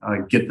really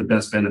get the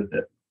best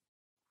benefit.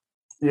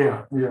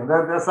 Yeah.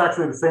 That's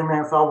actually the same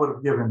answer I would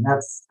have given.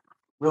 That's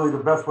really the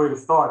best way to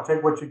start.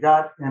 Take what you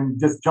got and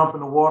just jump in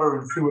the water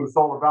and see what it's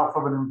all about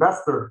from an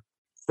investor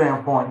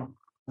standpoint.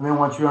 And then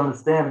once you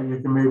understand it,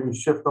 you can maybe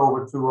shift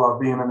over to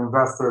being an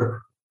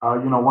investor,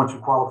 once you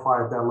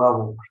qualify at that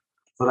level.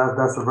 So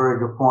that's a very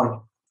good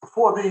point.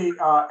 For the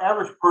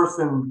average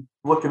person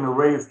looking to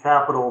raise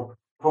capital,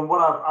 from what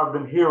I've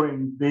been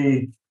hearing,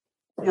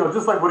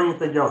 just like with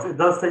anything else, it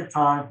does take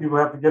time. People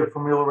have to get a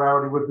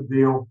familiarity with the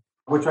deal,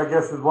 which I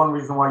guess is one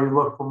reason why you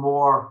look for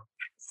more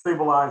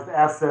stabilized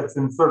assets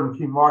in certain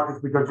key markets,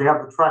 because you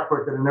have the track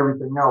record and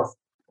everything else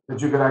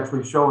that you could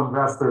actually show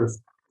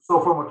investors. So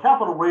from a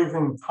capital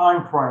raising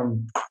time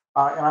frame,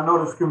 and I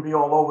know this can be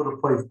all over the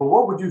place, but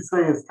what would you say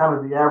is kind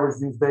of the average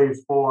these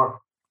days for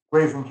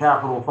raising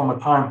capital from a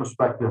time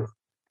perspective?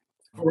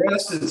 For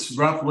us, it's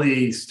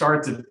roughly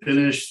start to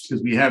finish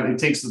because it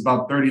takes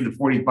about 30 to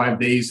 45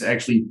 days to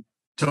actually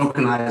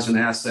tokenize an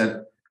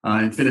asset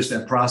and finish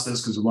that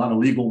process because a lot of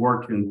legal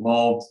work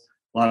involved,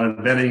 a lot of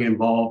vetting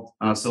involved.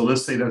 So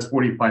let's say that's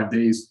 45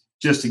 days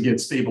just to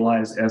get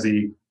stabilized as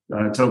a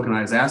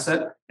tokenized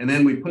asset. And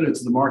then we put it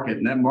to the market.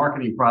 And that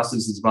marketing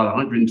process is about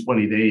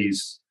 120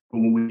 days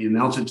from when we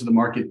announce it to the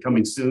market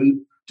coming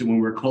soon to when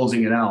we're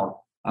closing it out.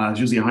 It's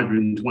usually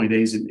 120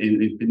 days. And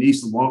if it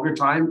needs a longer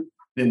time,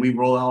 then we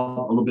roll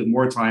out a little bit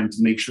more time to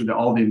make sure that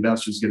all the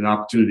investors get an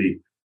opportunity.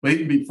 But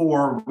even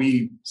before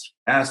we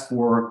ask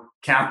for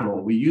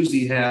capital, we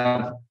usually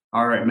have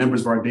our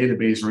members of our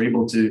database are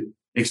able to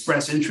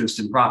express interest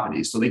in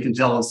properties. So they can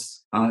tell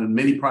us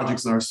many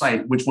projects on our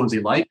site, which ones they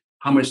like,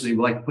 how much they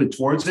would like to put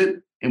towards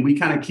it. And we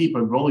kind of keep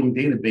a rolling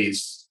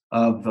database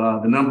of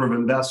the number of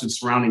investors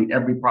surrounding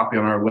every property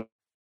on our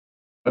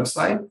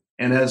website.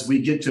 And as we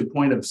get to a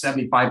point of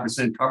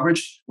 75%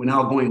 coverage, we're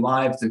now going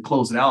live to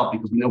close it out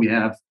because we know we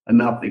have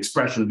enough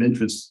expression of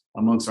interest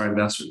amongst our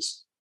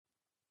investors.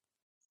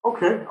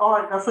 Okay, all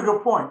right, that's a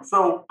good point.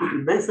 So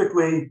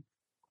basically,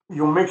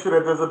 you'll make sure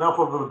that there's enough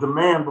of a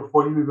demand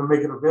before you even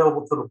make it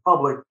available to the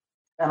public.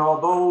 And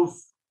are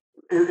those,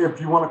 if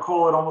you want to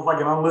call it almost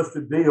like an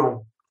unlisted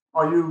deal,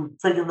 are you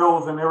taking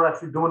those and they're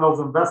actually doing those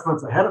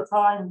investments ahead of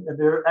time and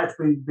they're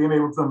actually being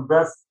able to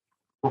invest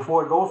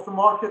before it goes to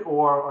market,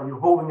 or are you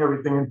holding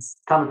everything and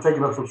kind of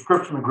taking a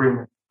subscription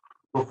agreement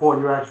before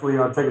you actually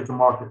take it to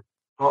market?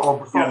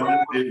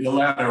 The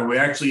latter.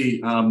 We're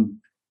actually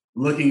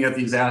looking at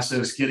these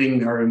assets,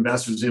 getting our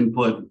investors'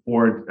 input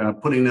for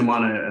putting them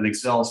on an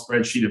Excel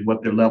spreadsheet of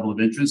what their level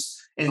of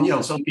interest. And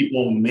some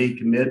people may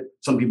commit,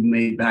 some people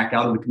may back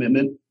out of the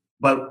commitment.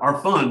 But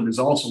our fund is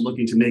also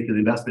looking to make an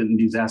investment in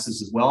these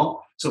assets as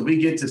well. So if we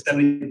get to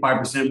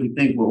 75%, we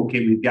think, well,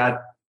 okay, we've got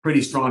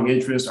pretty strong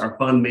interest. Our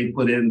fund may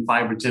put in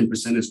 5 or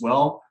 10% as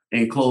well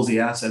and close the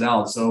asset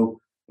out.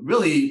 So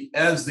really,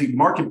 as the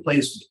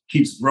marketplace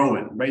keeps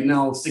growing, right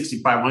now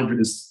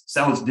 6,500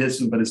 sounds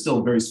distant, but it's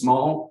still very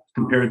small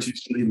compared to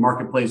some of the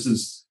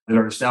marketplaces that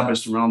are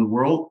established around the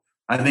world.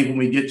 I think when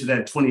we get to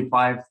that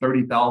 25,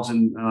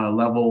 30,000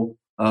 level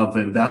of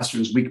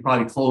investors, we could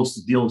probably close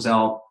the deals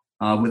out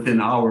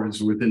within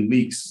hours or within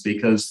weeks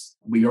because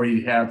we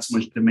already have so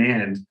much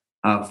demand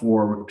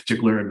for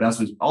particular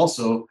investments.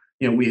 Also,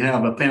 we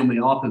have a family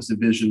office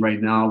division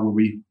right now where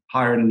we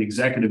hired an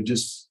executive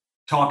just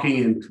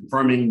talking and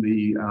confirming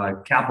the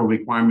capital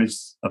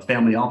requirements of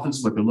family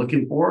office, what they're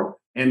looking for.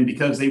 And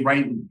because they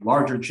write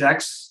larger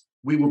checks,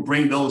 we will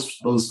bring those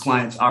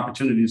clients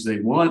opportunities they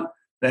want.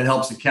 That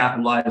helps to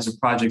capitalize the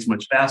projects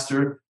much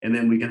faster. And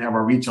then we can have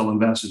our retail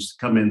investors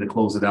come in to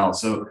close it out.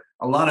 So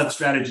a lot of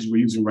strategies we're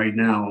using right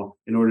now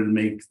in order to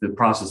make the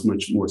process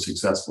much more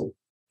successful.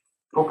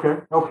 Okay.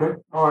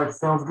 All right.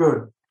 Sounds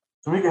good.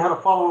 Tamika had a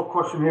follow-up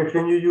question here.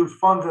 Can you use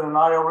funds in an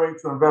IRA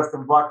to invest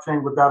in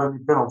blockchain without any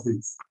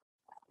penalties?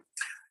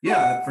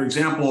 Yeah. For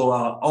example,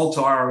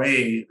 Alta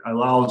IRA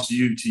allows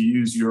you to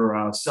use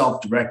your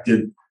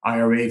self-directed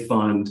IRA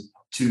fund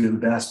to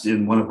invest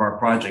in one of our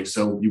projects.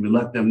 So you would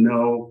let them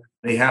know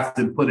they have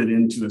to put it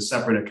into a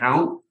separate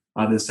account.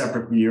 That's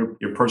separate from your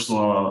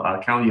personal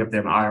account. You have to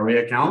have an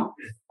IRA account.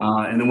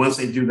 And then once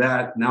they do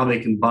that, now they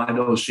can buy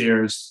those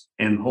shares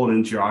and hold it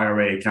into your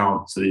IRA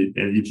account. So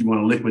if you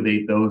want to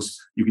liquidate those,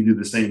 you can do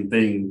the same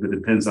thing, but it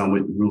depends on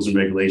what the rules and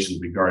regulations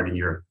regarding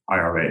your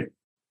IRA.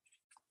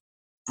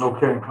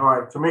 Okay. All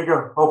right.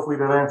 Tamika, hopefully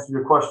that answers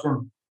your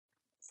question.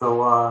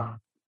 So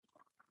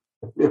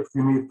if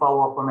you need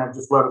follow-up on that,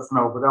 just let us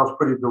know. But that was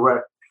pretty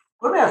direct.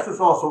 Let me ask this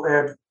also,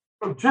 Ed.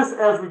 Just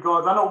as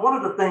regards, I know one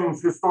of the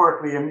things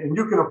historically, and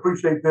you can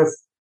appreciate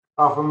this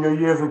from your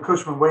years in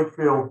Cushman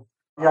Wakefield,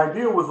 the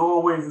idea was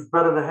always it's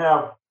better to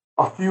have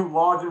a few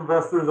large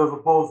investors as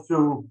opposed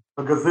to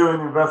a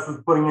gazillion investors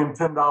putting in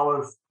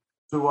 $10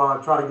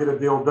 to try to get a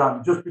deal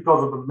done, just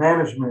because of the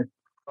management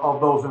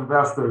of those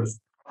investors.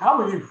 How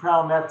have you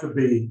found that to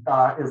be?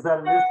 Is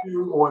that an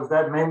issue, or is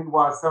that mainly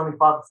why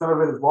 75%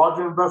 of it is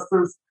larger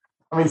investors?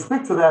 I mean,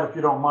 speak to that if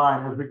you don't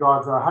mind, as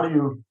regards how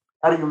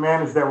do you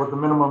manage that with the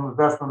minimum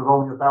investment of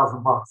only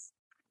 $1,000?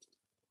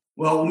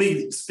 Well, let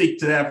me speak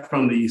to that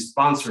from the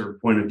sponsor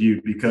point of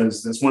view,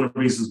 because that's one of the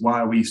reasons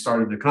why we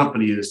started the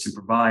company is to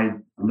provide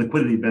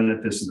liquidity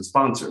benefits to the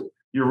sponsor.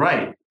 You're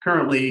right.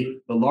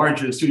 Currently, the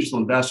larger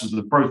institutional investors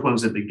are the first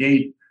ones at the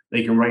gate.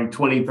 They can write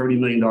 $20, $30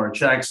 million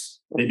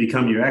checks. They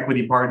become your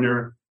equity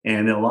partner,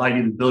 and they allow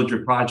you to build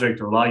your project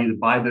or allow you to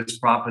buy this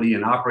property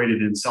and operate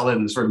it and sell it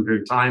in a certain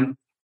period of time.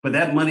 But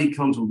that money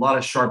comes with a lot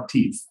of sharp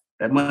teeth.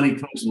 That money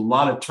comes with a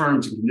lot of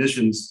terms and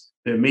conditions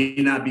that may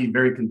not be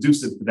very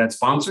conducive to that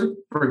sponsor.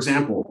 For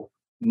example,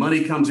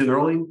 money comes in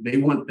early. They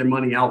want their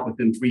money out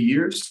within 3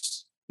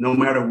 years. No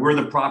matter where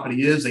the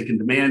property is, they can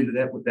demand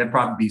that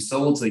property be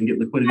sold so they can get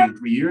liquidity in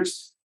 3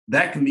 years.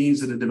 That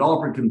means that a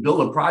developer can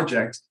build a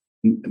project,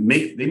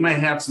 they might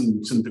have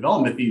some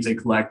development fees they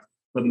collect,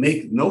 but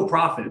make no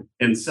profit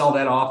and sell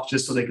that off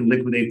just so they can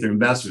liquidate their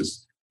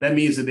investors. That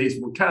means that they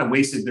kind of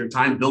wasted their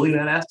time building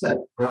that asset.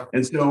 Yeah.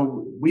 And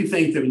so we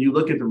think that when you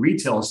look at the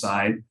retail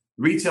side,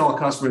 retail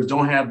customers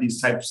don't have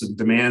these types of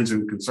demands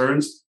and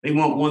concerns. They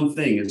want one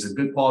thing: it's a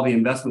good quality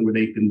investment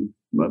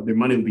where their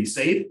money will be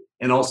safe,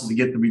 and also to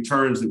get the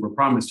returns that were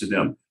promised to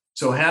them.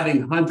 So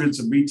having hundreds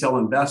of retail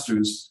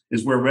investors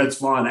is where Red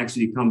Swan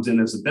actually comes in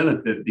as a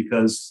benefit,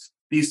 because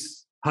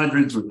these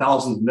hundreds or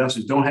thousands of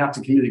investors don't have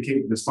to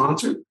communicate with the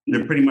sponsor.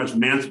 They're pretty much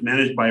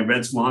managed by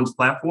Red Swan's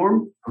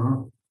platform.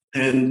 Uh-huh.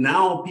 And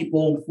now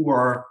people who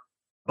are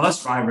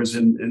bus drivers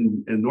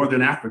in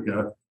Northern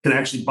Africa can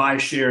actually buy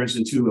shares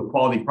into a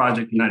quality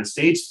project in the United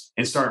States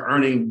and start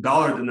earning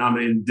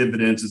dollar-denominated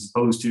dividends as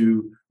opposed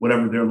to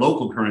whatever their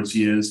local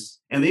currency is.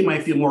 And they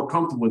might feel more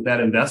comfortable with that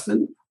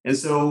investment. And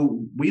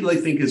so we like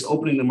think is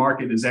opening the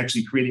market is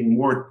actually creating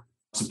more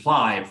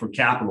supply for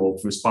capital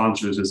for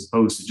sponsors as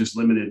opposed to just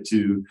limited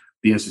to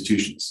the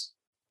institutions.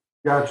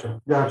 Gotcha.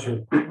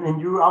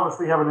 And you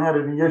obviously haven't had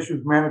any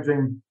issues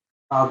managing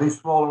these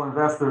smaller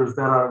investors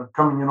that are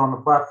coming in on the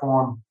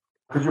platform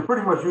because you're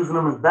pretty much using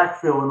them as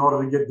backfill in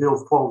order to get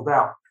deals closed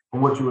out,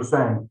 from what you were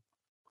saying.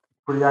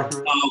 Pretty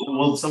accurate?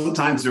 Well,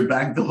 sometimes they're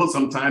backfill,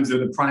 sometimes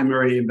they're the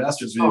primary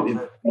investors. Okay.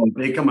 If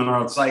they come on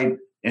our site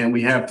and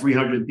we have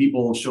 300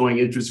 people showing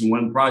interest in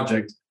one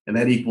project, and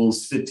that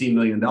equals $15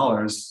 million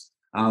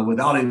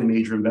without any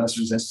major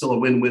investors, that's still a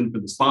win-win for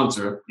the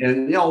sponsor.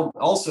 And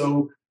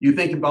also, you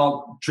think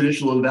about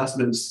traditional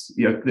investments,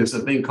 there's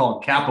a thing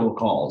called capital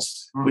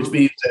calls, which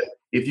means that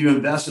if you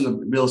invest in a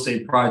real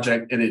estate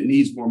project and it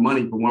needs more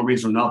money for one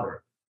reason or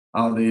another,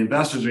 the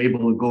investors are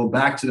able to go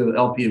back to the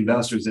LP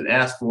investors and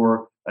ask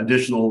for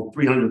additional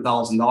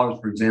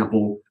 $300,000, for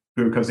example,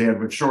 because they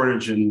have a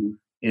shortage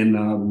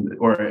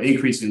or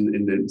increase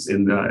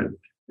in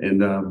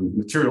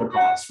material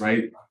costs,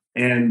 right?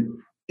 And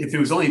if there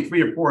was only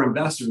 3 or 4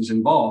 investors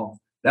involved,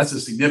 that's a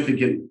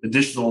significant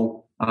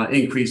additional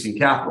increase in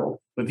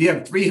capital. But if you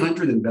have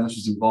 300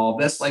 investors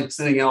involved, that's like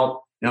sending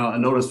out a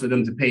notice for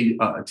them to pay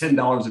 $10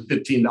 or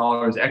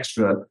 $15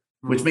 extra,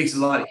 which makes it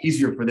a lot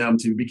easier for them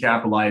to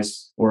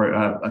recapitalize or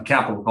a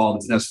capital call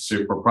that's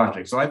necessary for a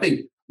project. So I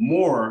think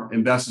more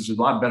investors is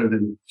a lot better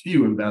than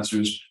few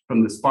investors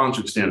from the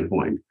sponsor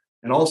standpoint.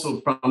 And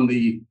also from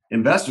the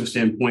investor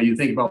standpoint, you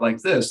think about like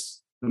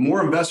this, the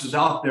more investors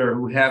out there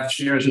who have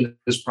shares in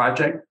this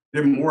project,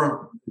 they're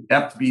more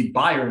apt to be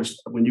buyers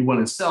when you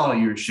want to sell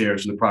your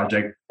shares in the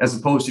project, as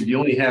opposed to if you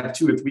only have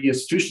 2 or 3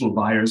 institutional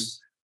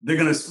buyers, they're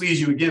going to squeeze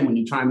you again when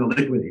you're trying to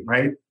liquidate,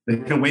 right? They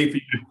can wait for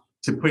you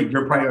to put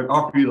your price,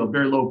 offer you a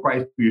very low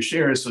price for your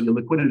shares. So your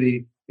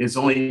liquidity is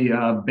only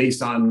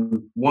based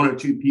on 1 or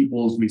 2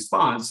 people's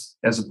response,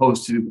 as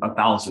opposed to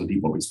 1,000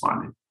 people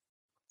responding.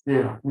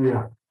 Yeah.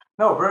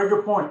 No, very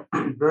good point.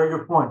 Very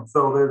good point.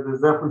 So there's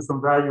definitely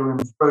some value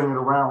in spreading it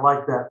around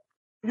like that.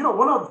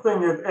 One other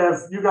thing is,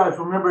 as you guys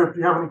remember, if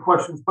you have any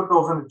questions, put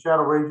those in the chat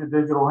or raise your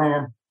digital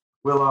hand.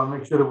 We'll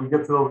make sure that we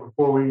get to those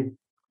before we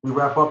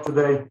wrap up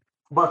today.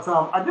 But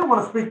I did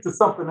want to speak to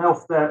something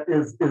else that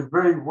is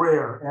very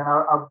rare,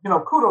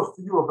 and kudos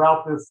to you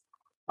about this.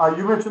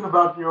 You mentioned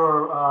about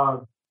your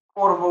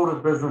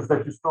automotive business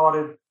that you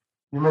started.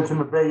 You mentioned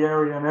the Bay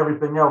Area and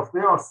everything else.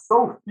 There are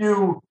so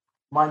few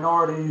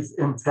minorities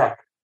in tech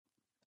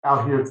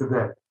out here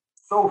today,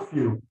 so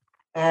few.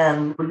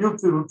 And for you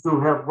to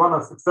have run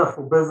a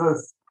successful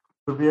business,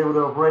 to be able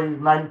to have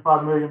raised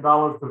 $95 million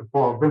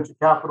for venture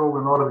capital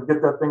in order to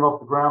get that thing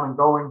off the ground and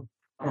going,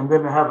 and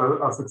then to have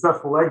a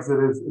successful exit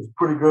is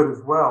pretty good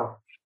as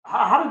well.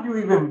 How did you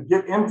even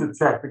get into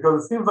tech?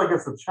 Because it seems like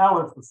it's a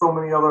challenge for so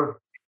many other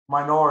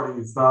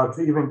minorities to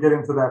even get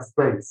into that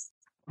space.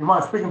 You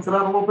mind speaking to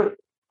that a little bit?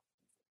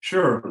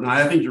 Sure. No,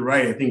 I think you're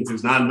right. I think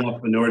there's not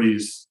enough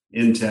minorities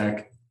in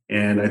tech.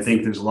 And I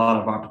think there's a lot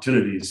of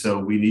opportunities. So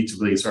we need to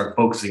really start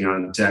focusing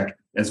on tech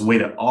as a way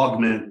to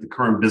augment the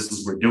current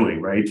business we're doing,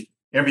 right?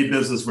 Every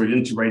business we're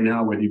into right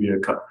now, whether you be a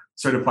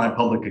certified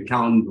public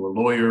accountant or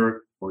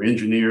lawyer or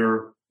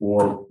engineer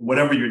or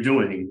whatever you're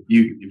doing,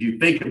 if you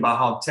think about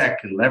how tech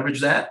can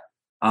leverage that,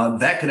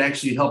 that could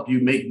actually help you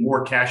make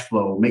more cash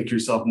flow, make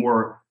yourself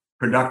more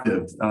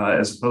productive,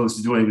 as opposed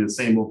to doing it the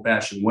same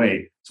old-fashioned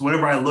way. So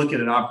whenever I look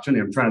at an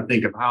opportunity, I'm trying to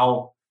think of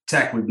how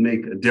tech would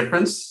make a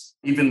difference.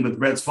 Even with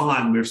Red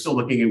Swan, we're still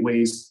looking at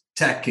ways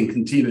tech can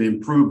continue to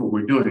improve what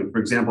we're doing. For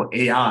example,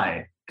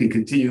 AI can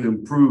continue to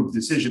improve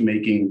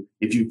decision-making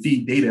if you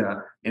feed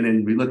data and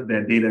then we look at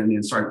that data and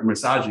then start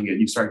massaging it,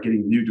 you start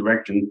getting new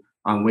direction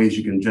on ways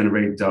you can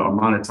generate or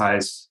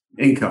monetize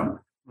income.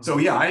 So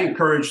yeah, I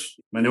encourage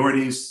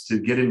minorities to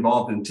get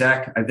involved in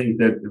tech. I think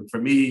that for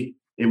me,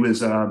 it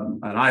was an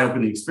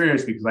eye-opening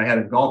experience because I had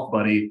a golf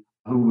buddy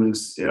who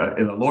was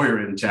a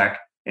lawyer in tech,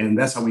 and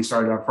that's how we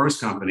started our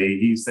first company.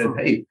 He said,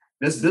 hey,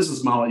 this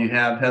business model you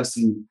have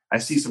I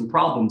see some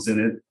problems in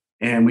it.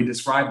 And we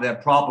described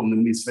that problem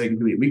and we said,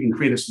 we can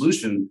create a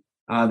solution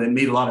that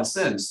made a lot of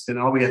sense. And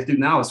all we have to do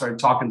now is start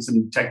talking to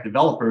some tech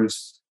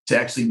developers to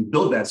actually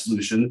build that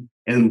solution.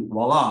 And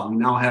voila, we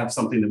now have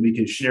something that we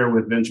can share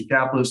with venture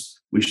capitalists,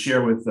 we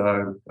share with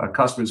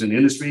customers in the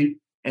industry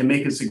and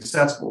make it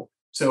successful.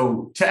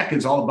 So tech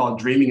is all about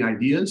dreaming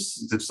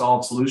ideas to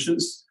solve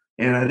solutions.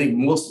 And I think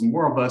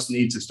more of us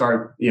need to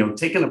start,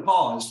 taking a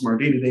pause from our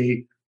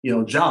day-to-day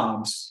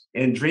jobs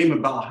and dream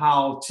about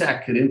how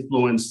tech can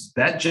influence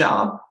that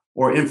job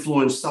or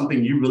influence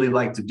something you really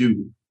like to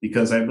do.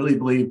 Because I really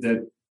believe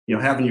that,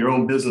 having your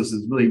own business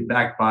is really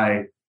backed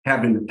by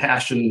having the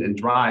passion and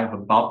drive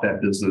about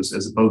that business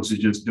as opposed to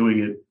just doing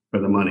it for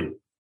the money.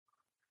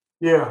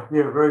 Yeah,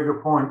 very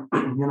good point.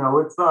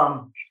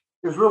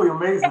 It's really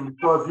amazing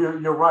because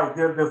you're right.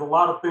 There's a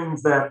lot of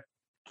things that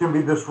can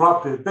be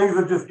disrupted, things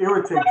that just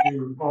irritate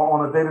you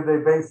on a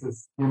day-to-day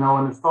basis, and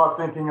to start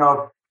thinking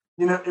of,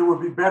 it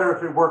would be better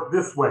if it worked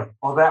this way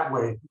or that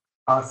way,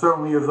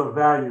 certainly is of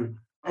value.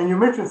 And you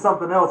mentioned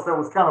something else that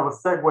was kind of a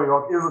segue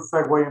or is a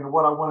segue into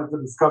what I wanted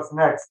to discuss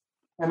next.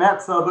 and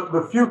that's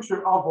the future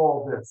of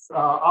all this.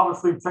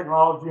 Obviously,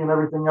 technology and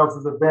everything else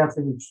is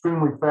advancing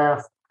extremely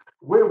fast.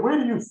 Where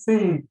do you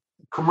see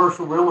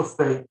commercial real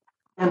estate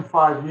in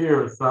 5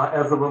 years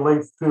as it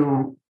relates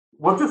to,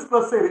 well, just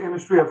let's say the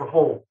industry as a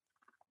whole?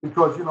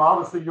 Because,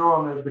 obviously you're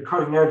on the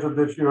cutting edge of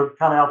this. You're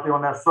kind of out there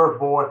on that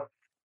surfboard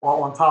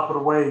or on top of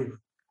the wave.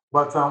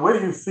 But where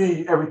do you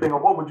see everything, or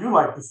what would you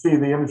like to see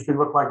the industry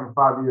look like in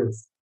 5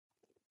 years?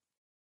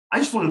 I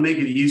just want to make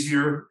it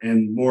easier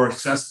and more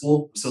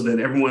accessible so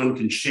that everyone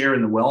can share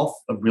in the wealth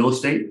of real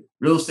estate.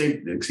 Real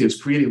estate has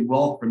created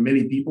wealth for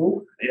many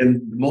people,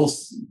 and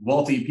most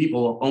wealthy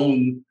people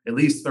own at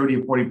least 30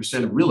 or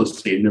 40% of real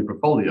estate in their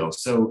portfolio.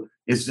 So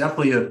it's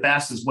definitely the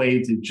fastest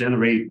way to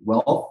generate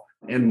wealth,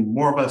 and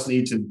more of us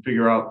need to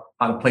figure out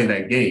how to play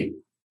that game.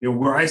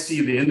 Where I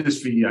see the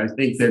industry, I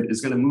think that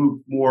it's going to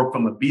move more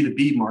from a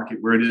B2B market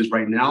where it is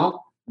right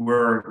now,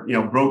 where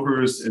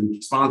brokers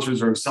and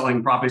sponsors are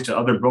selling properties to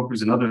other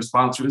brokers and other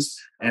sponsors,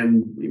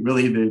 and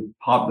really the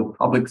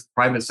public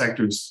private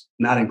sector is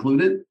not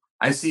included.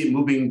 I see it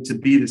moving to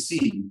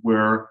B2C,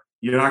 where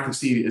you're not going to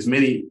see as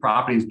many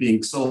properties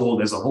being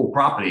sold as a whole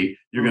property.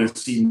 You're going to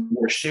see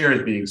more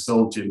shares being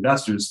sold to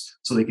investors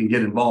so they can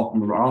get involved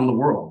from around the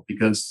world.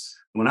 Because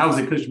when I was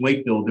at Cushman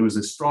Wakefield, there was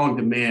a strong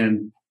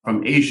demand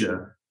from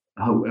Asia,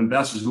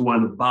 investors who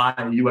wanted to buy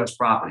U.S.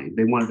 property.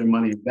 They wanted their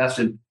money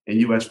invested in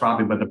U.S.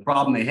 property. But the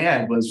problem they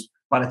had was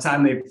by the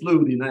time they flew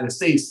to the United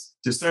States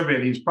to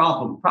survey these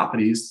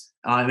properties,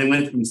 they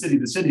went from city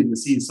to city to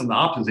see some of the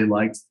options they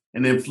liked,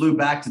 and then flew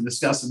back to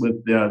discuss it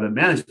with the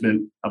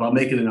management about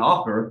making an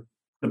offer.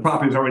 The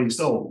property was already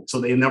sold. So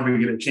they never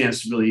get a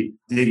chance to really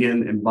dig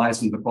in and buy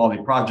some of the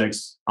quality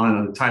projects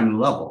on a timely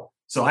level.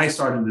 So I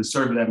started to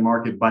survey that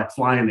market by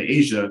flying to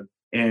Asia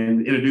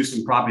and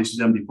introducing properties to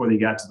them before they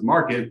got to the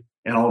market.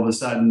 And all of a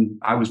sudden,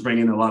 I was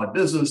bringing in a lot of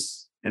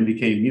business and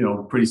became,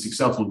 pretty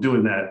successful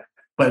doing that.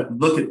 But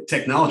look at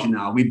technology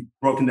now. We've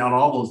broken down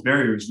all those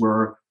barriers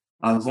where,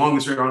 as long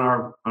as they're on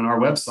our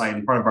website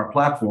and part of our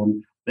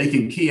platform, they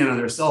can key in on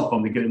their cell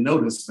phone to get a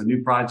notice of a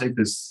new project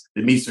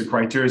that meets their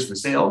criteria for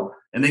sale,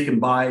 and they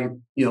can buy,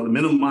 the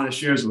minimum amount of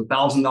shares of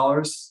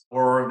 $1,000,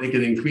 or they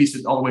can increase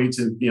it all the way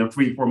to,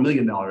 $3-4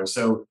 million.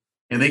 So,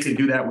 and they can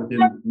do that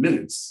within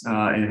minutes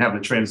and have a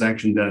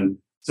transaction done.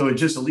 So it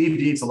just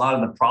alleviates a lot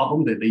of the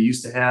problem that they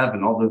used to have,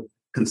 and all the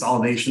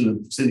consolidation of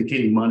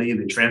syndicating money, and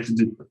then transferred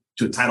it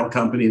to a title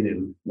company, and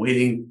then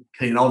waiting,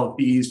 paying all the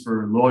fees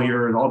for a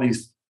lawyer and all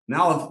these.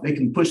 Now they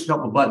can push a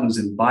couple buttons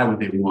and buy what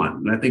they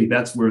want. And I think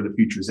that's where the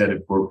future is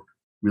headed for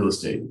real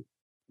estate.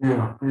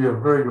 Yeah,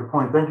 very good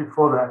point. Thank you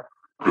for that.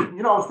 I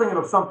was thinking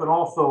of something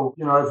also,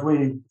 as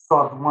we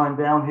start to wind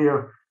down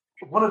here.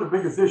 One of the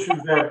biggest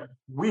issues that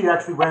we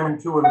actually ran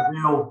into in a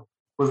deal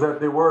was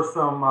that there were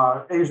some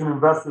Asian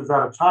investors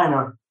out of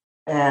China,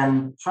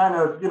 and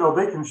China,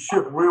 they can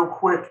ship real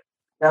quick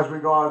as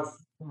regards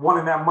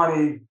wanting that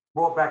money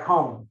brought back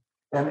home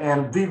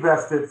and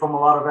divested from a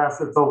lot of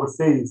assets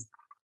overseas.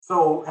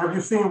 So have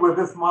you seen where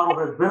this model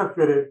has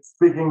benefited,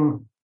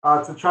 speaking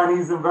to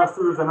Chinese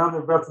investors and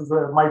other investors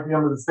that might be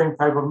under the same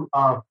type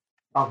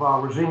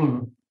of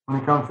regime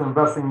when it comes to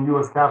investing in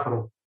U.S.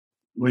 capital?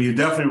 Well, you're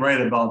definitely right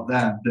about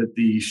that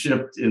the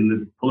shift in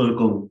the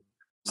political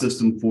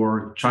system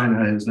for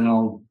China has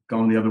now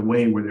gone the other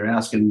way, where they're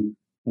asking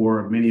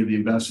for many of the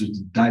investors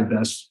to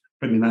divest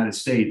from the United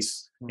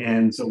States.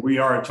 And so we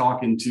are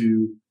talking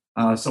to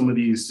some of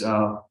these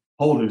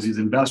holders, these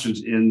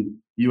investors in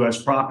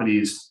U.S.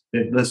 properties,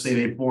 that let's say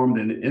they formed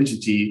an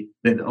entity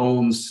that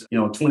owns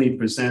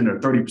 20% or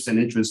 30%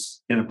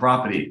 interest in a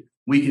property.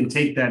 We can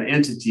take that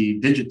entity,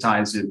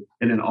 digitize it,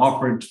 and then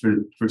offer it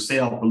for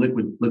sale for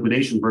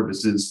liquidation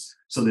purposes,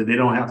 so that they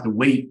don't have to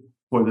wait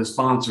for the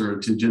sponsor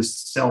to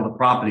just sell the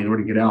property in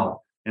order to get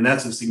out. And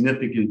that's a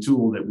significant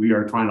tool that we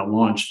are trying to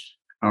launch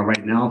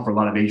right now for a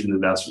lot of Asian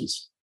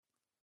investors.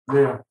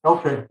 Yeah.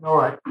 Okay. All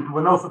right.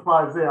 Well, no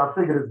surprise there. I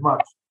figured as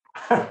much.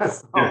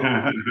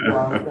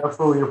 I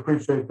absolutely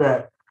appreciate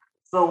that.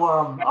 So,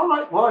 all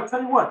right. Well, I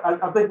tell you what,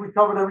 I think we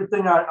covered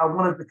everything I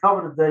wanted to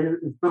cover today.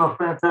 It's been a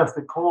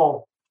fantastic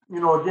call.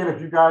 Again, if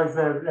you guys,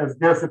 as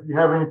guests, if you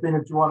have anything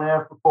that you want to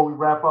ask before we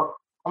wrap up,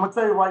 I'm going to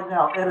tell you right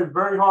now, Ed is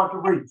very hard to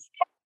reach.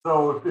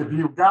 So if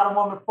you've got him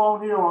on the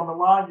phone here or on the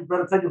line, you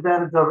better take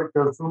advantage of it,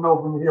 because who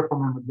knows when you hear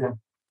from him again.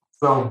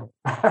 So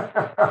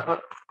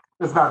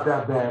it's not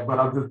that bad, but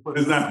I'm just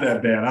putting. It's not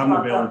that bad. I'm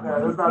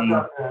available. It's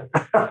not that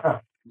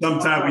bad.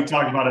 Sometimes we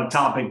talk about a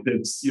topic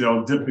that's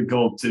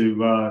difficult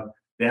to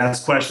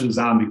ask questions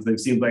on, because it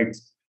seems like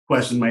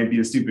question might be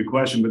a stupid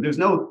question, but there's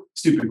no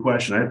stupid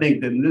question. I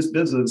think that in this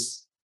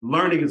business,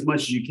 learning as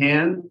much as you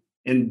can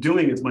and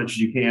doing as much as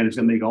you can is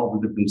going to make all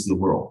the difference in the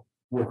world.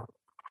 Yeah,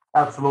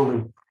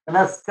 absolutely. And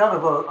that's kind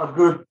of a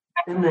good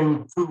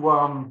ending to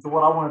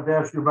what I wanted to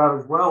ask you about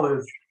as well,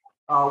 is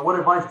what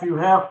advice do you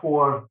have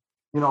for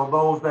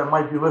those that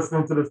might be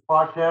listening to this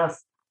podcast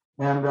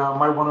and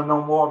might want to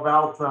know more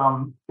about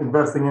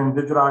investing in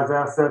digitized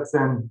assets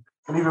and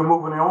even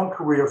moving their own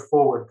careers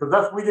forward?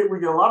 Because we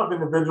get a lot of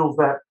individuals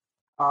that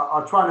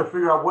are trying to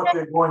figure out what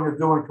they're going to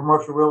do in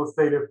commercial real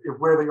estate, if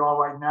where they are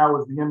right now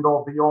is the end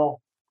all be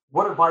all,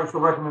 what advice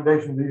or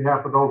recommendations do you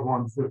have for those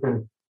ones, if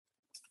any?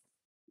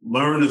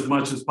 Learn as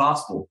much as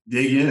possible.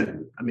 Dig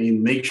in. I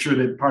mean, make sure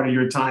that part of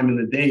your time in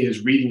the day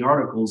is reading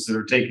articles that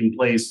are taking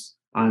place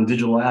on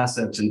digital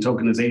assets and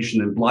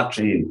tokenization and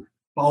blockchain.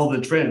 Follow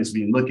the trends. I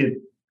mean, look at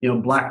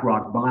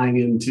BlackRock buying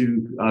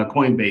into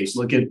Coinbase.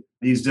 Look at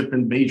these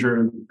different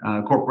major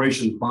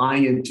corporations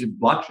buying into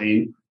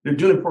blockchain. They're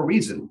doing it for a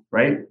reason,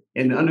 right?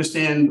 And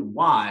understand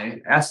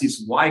why. Ask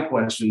these why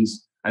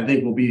questions. I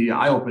think will be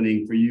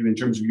eye-opening for you in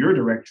terms of your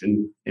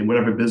direction in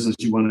whatever business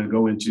you want to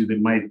go into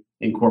that might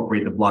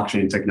incorporate the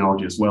blockchain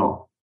technology as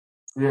well.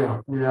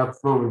 Yeah,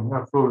 absolutely.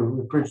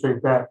 We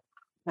appreciate that.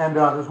 And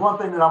there's one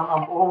thing that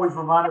I'm always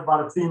reminded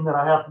by the team that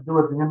I have to do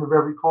at the end of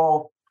every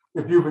call.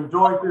 If you've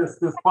enjoyed this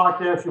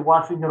podcast, you're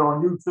watching it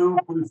on YouTube,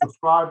 please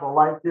subscribe or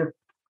like it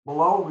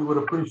below. We would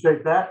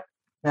appreciate that.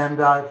 And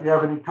if you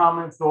have any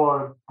comments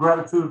or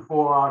gratitude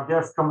for our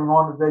guests coming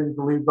on today, you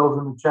can leave those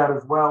in the chat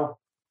as well.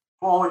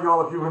 For all of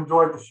y'all, if you've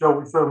enjoyed the show,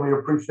 we certainly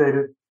appreciate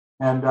it.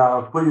 And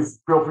please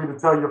feel free to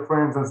tell your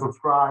friends and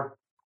subscribe.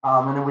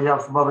 And then we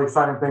have some other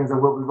exciting things that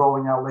we'll be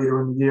rolling out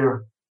later in the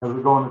year as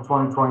we go into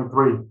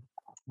 2023.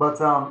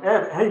 But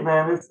Ed, hey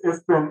man,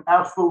 it's been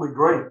absolutely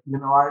great.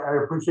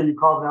 I appreciate you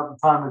carving out the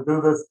time to do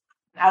this.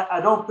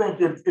 I don't think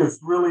it's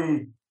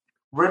really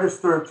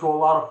registered to a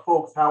lot of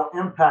folks how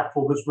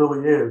impactful this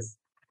really is,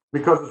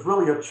 because it's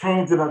really a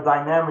change in a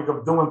dynamic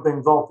of doing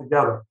things all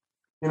together.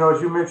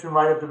 As you mentioned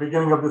right at the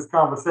beginning of this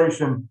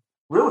conversation,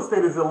 real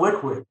estate is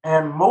illiquid,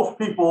 and most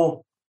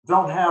people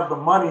don't have the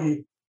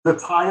money to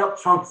tie up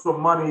chunks of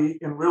money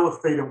in real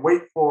estate and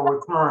wait for a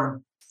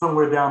return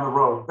somewhere down the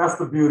road. That's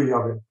the beauty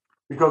of it,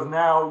 because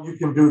now you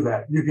can do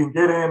that. You can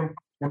get in,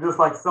 and just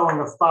like selling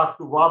a stock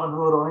through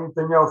Robinhood or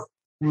anything else,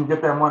 you can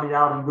get that money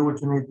out and do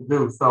what you need to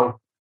do. So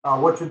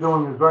what you're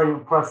doing is very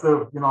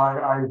impressive.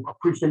 I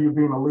appreciate you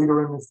being a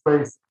leader in this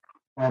space.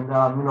 And,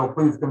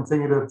 please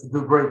continue to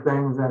do great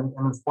things and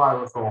inspire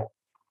us all.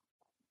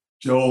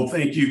 Joel,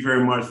 thank you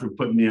very much for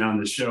putting me on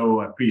the show.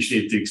 I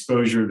appreciate the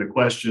exposure, the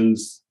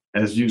questions.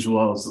 As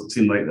usual, it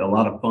seemed like a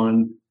lot of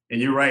fun.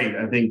 And you're right.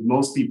 I think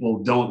most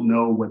people don't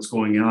know what's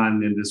going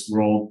on in this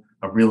world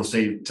of real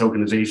estate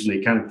tokenization.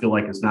 They kind of feel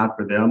like it's not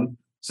for them.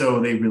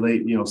 So they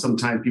relate,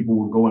 sometimes people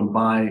will go and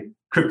buy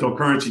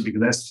cryptocurrency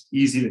because that's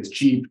easy, that's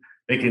cheap.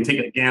 They can take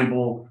a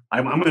gamble.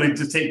 I'm going to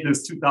just take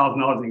this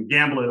 $2,000 and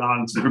gamble it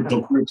on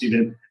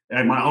cryptocurrency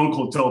that my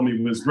uncle told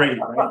me was great.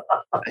 Right?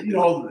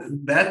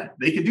 That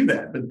they can do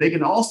that, but they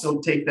can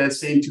also take that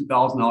same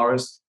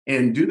 $2,000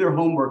 and do their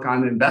homework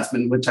on the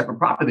investment, what type of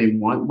property they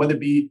want, whether it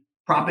be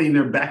property in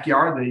their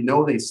backyard they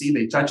know, they see,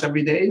 they touch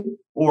every day,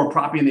 or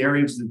property in the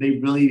areas that they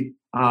really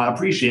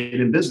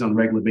appreciate and visit on a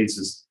regular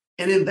basis,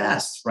 and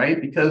invest,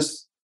 right?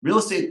 Because real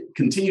estate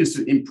continues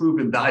to improve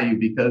in value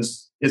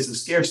because it's a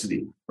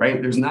scarcity,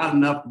 right? There's not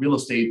enough real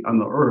estate on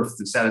the earth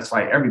to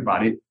satisfy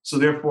everybody. So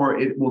therefore,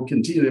 it will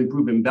continue to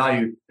improve in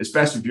value,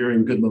 especially if you're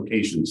in good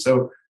locations.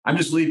 So I'm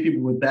just leaving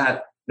people with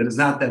that it's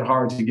not that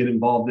hard to get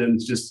involved in.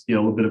 It's just, a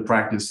little bit of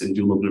practice and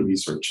do a little bit of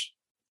research.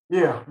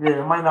 Yeah.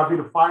 It might not be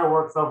the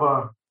fireworks of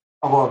a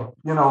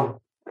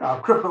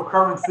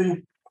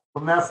cryptocurrency.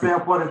 From that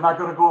standpoint, it's not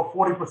going to go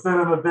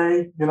 40% in a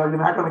day. You're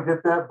not going to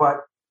get that,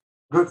 but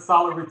good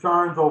solid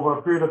returns over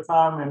a period of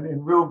time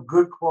and real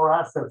good core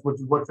assets, which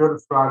is what you're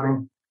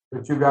describing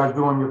that you guys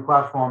do on your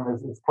platform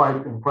is quite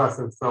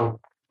impressive. So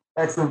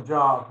excellent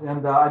job.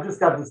 And I just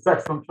got this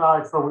text from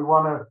Chai. So we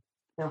want to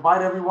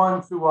invite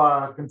everyone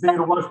to continue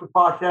to watch the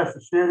podcast, to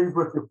share these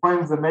with your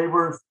friends and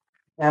neighbors,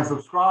 and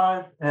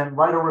subscribe and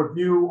write a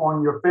review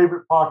on your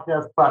favorite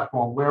podcast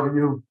platform, wherever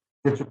you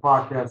get your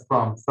podcast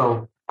from.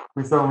 So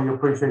we certainly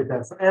appreciate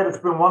that. So Ed, it's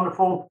been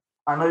wonderful.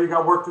 I know you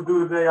got work to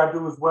do today. I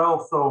do as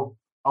well. So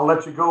I'll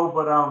let you go,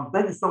 but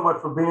thank you so much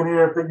for being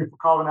here. Thank you for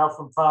carving out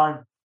some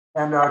time,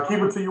 and keep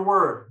it to your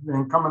word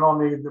and coming on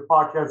the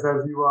podcast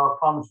as you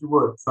promised you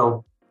would.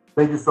 So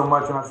thank you so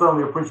much, and I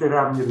certainly appreciate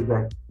having you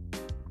today.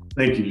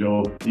 Thank you,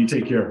 Joel. You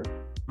take care.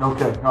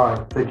 Okay. All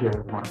right. Take care,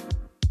 everyone.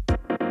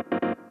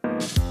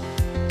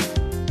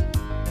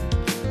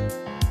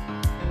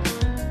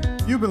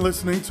 You've been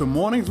listening to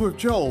Mornings with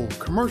Joel,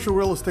 commercial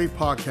real estate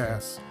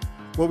podcast,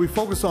 where we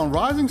focus on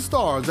rising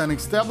stars and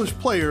established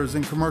players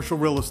in commercial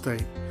real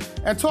estate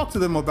and talk to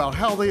them about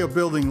how they are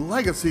building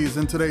legacies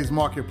in today's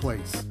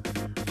marketplace.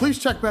 Please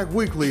check back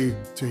weekly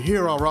to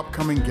hear our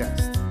upcoming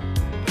guests.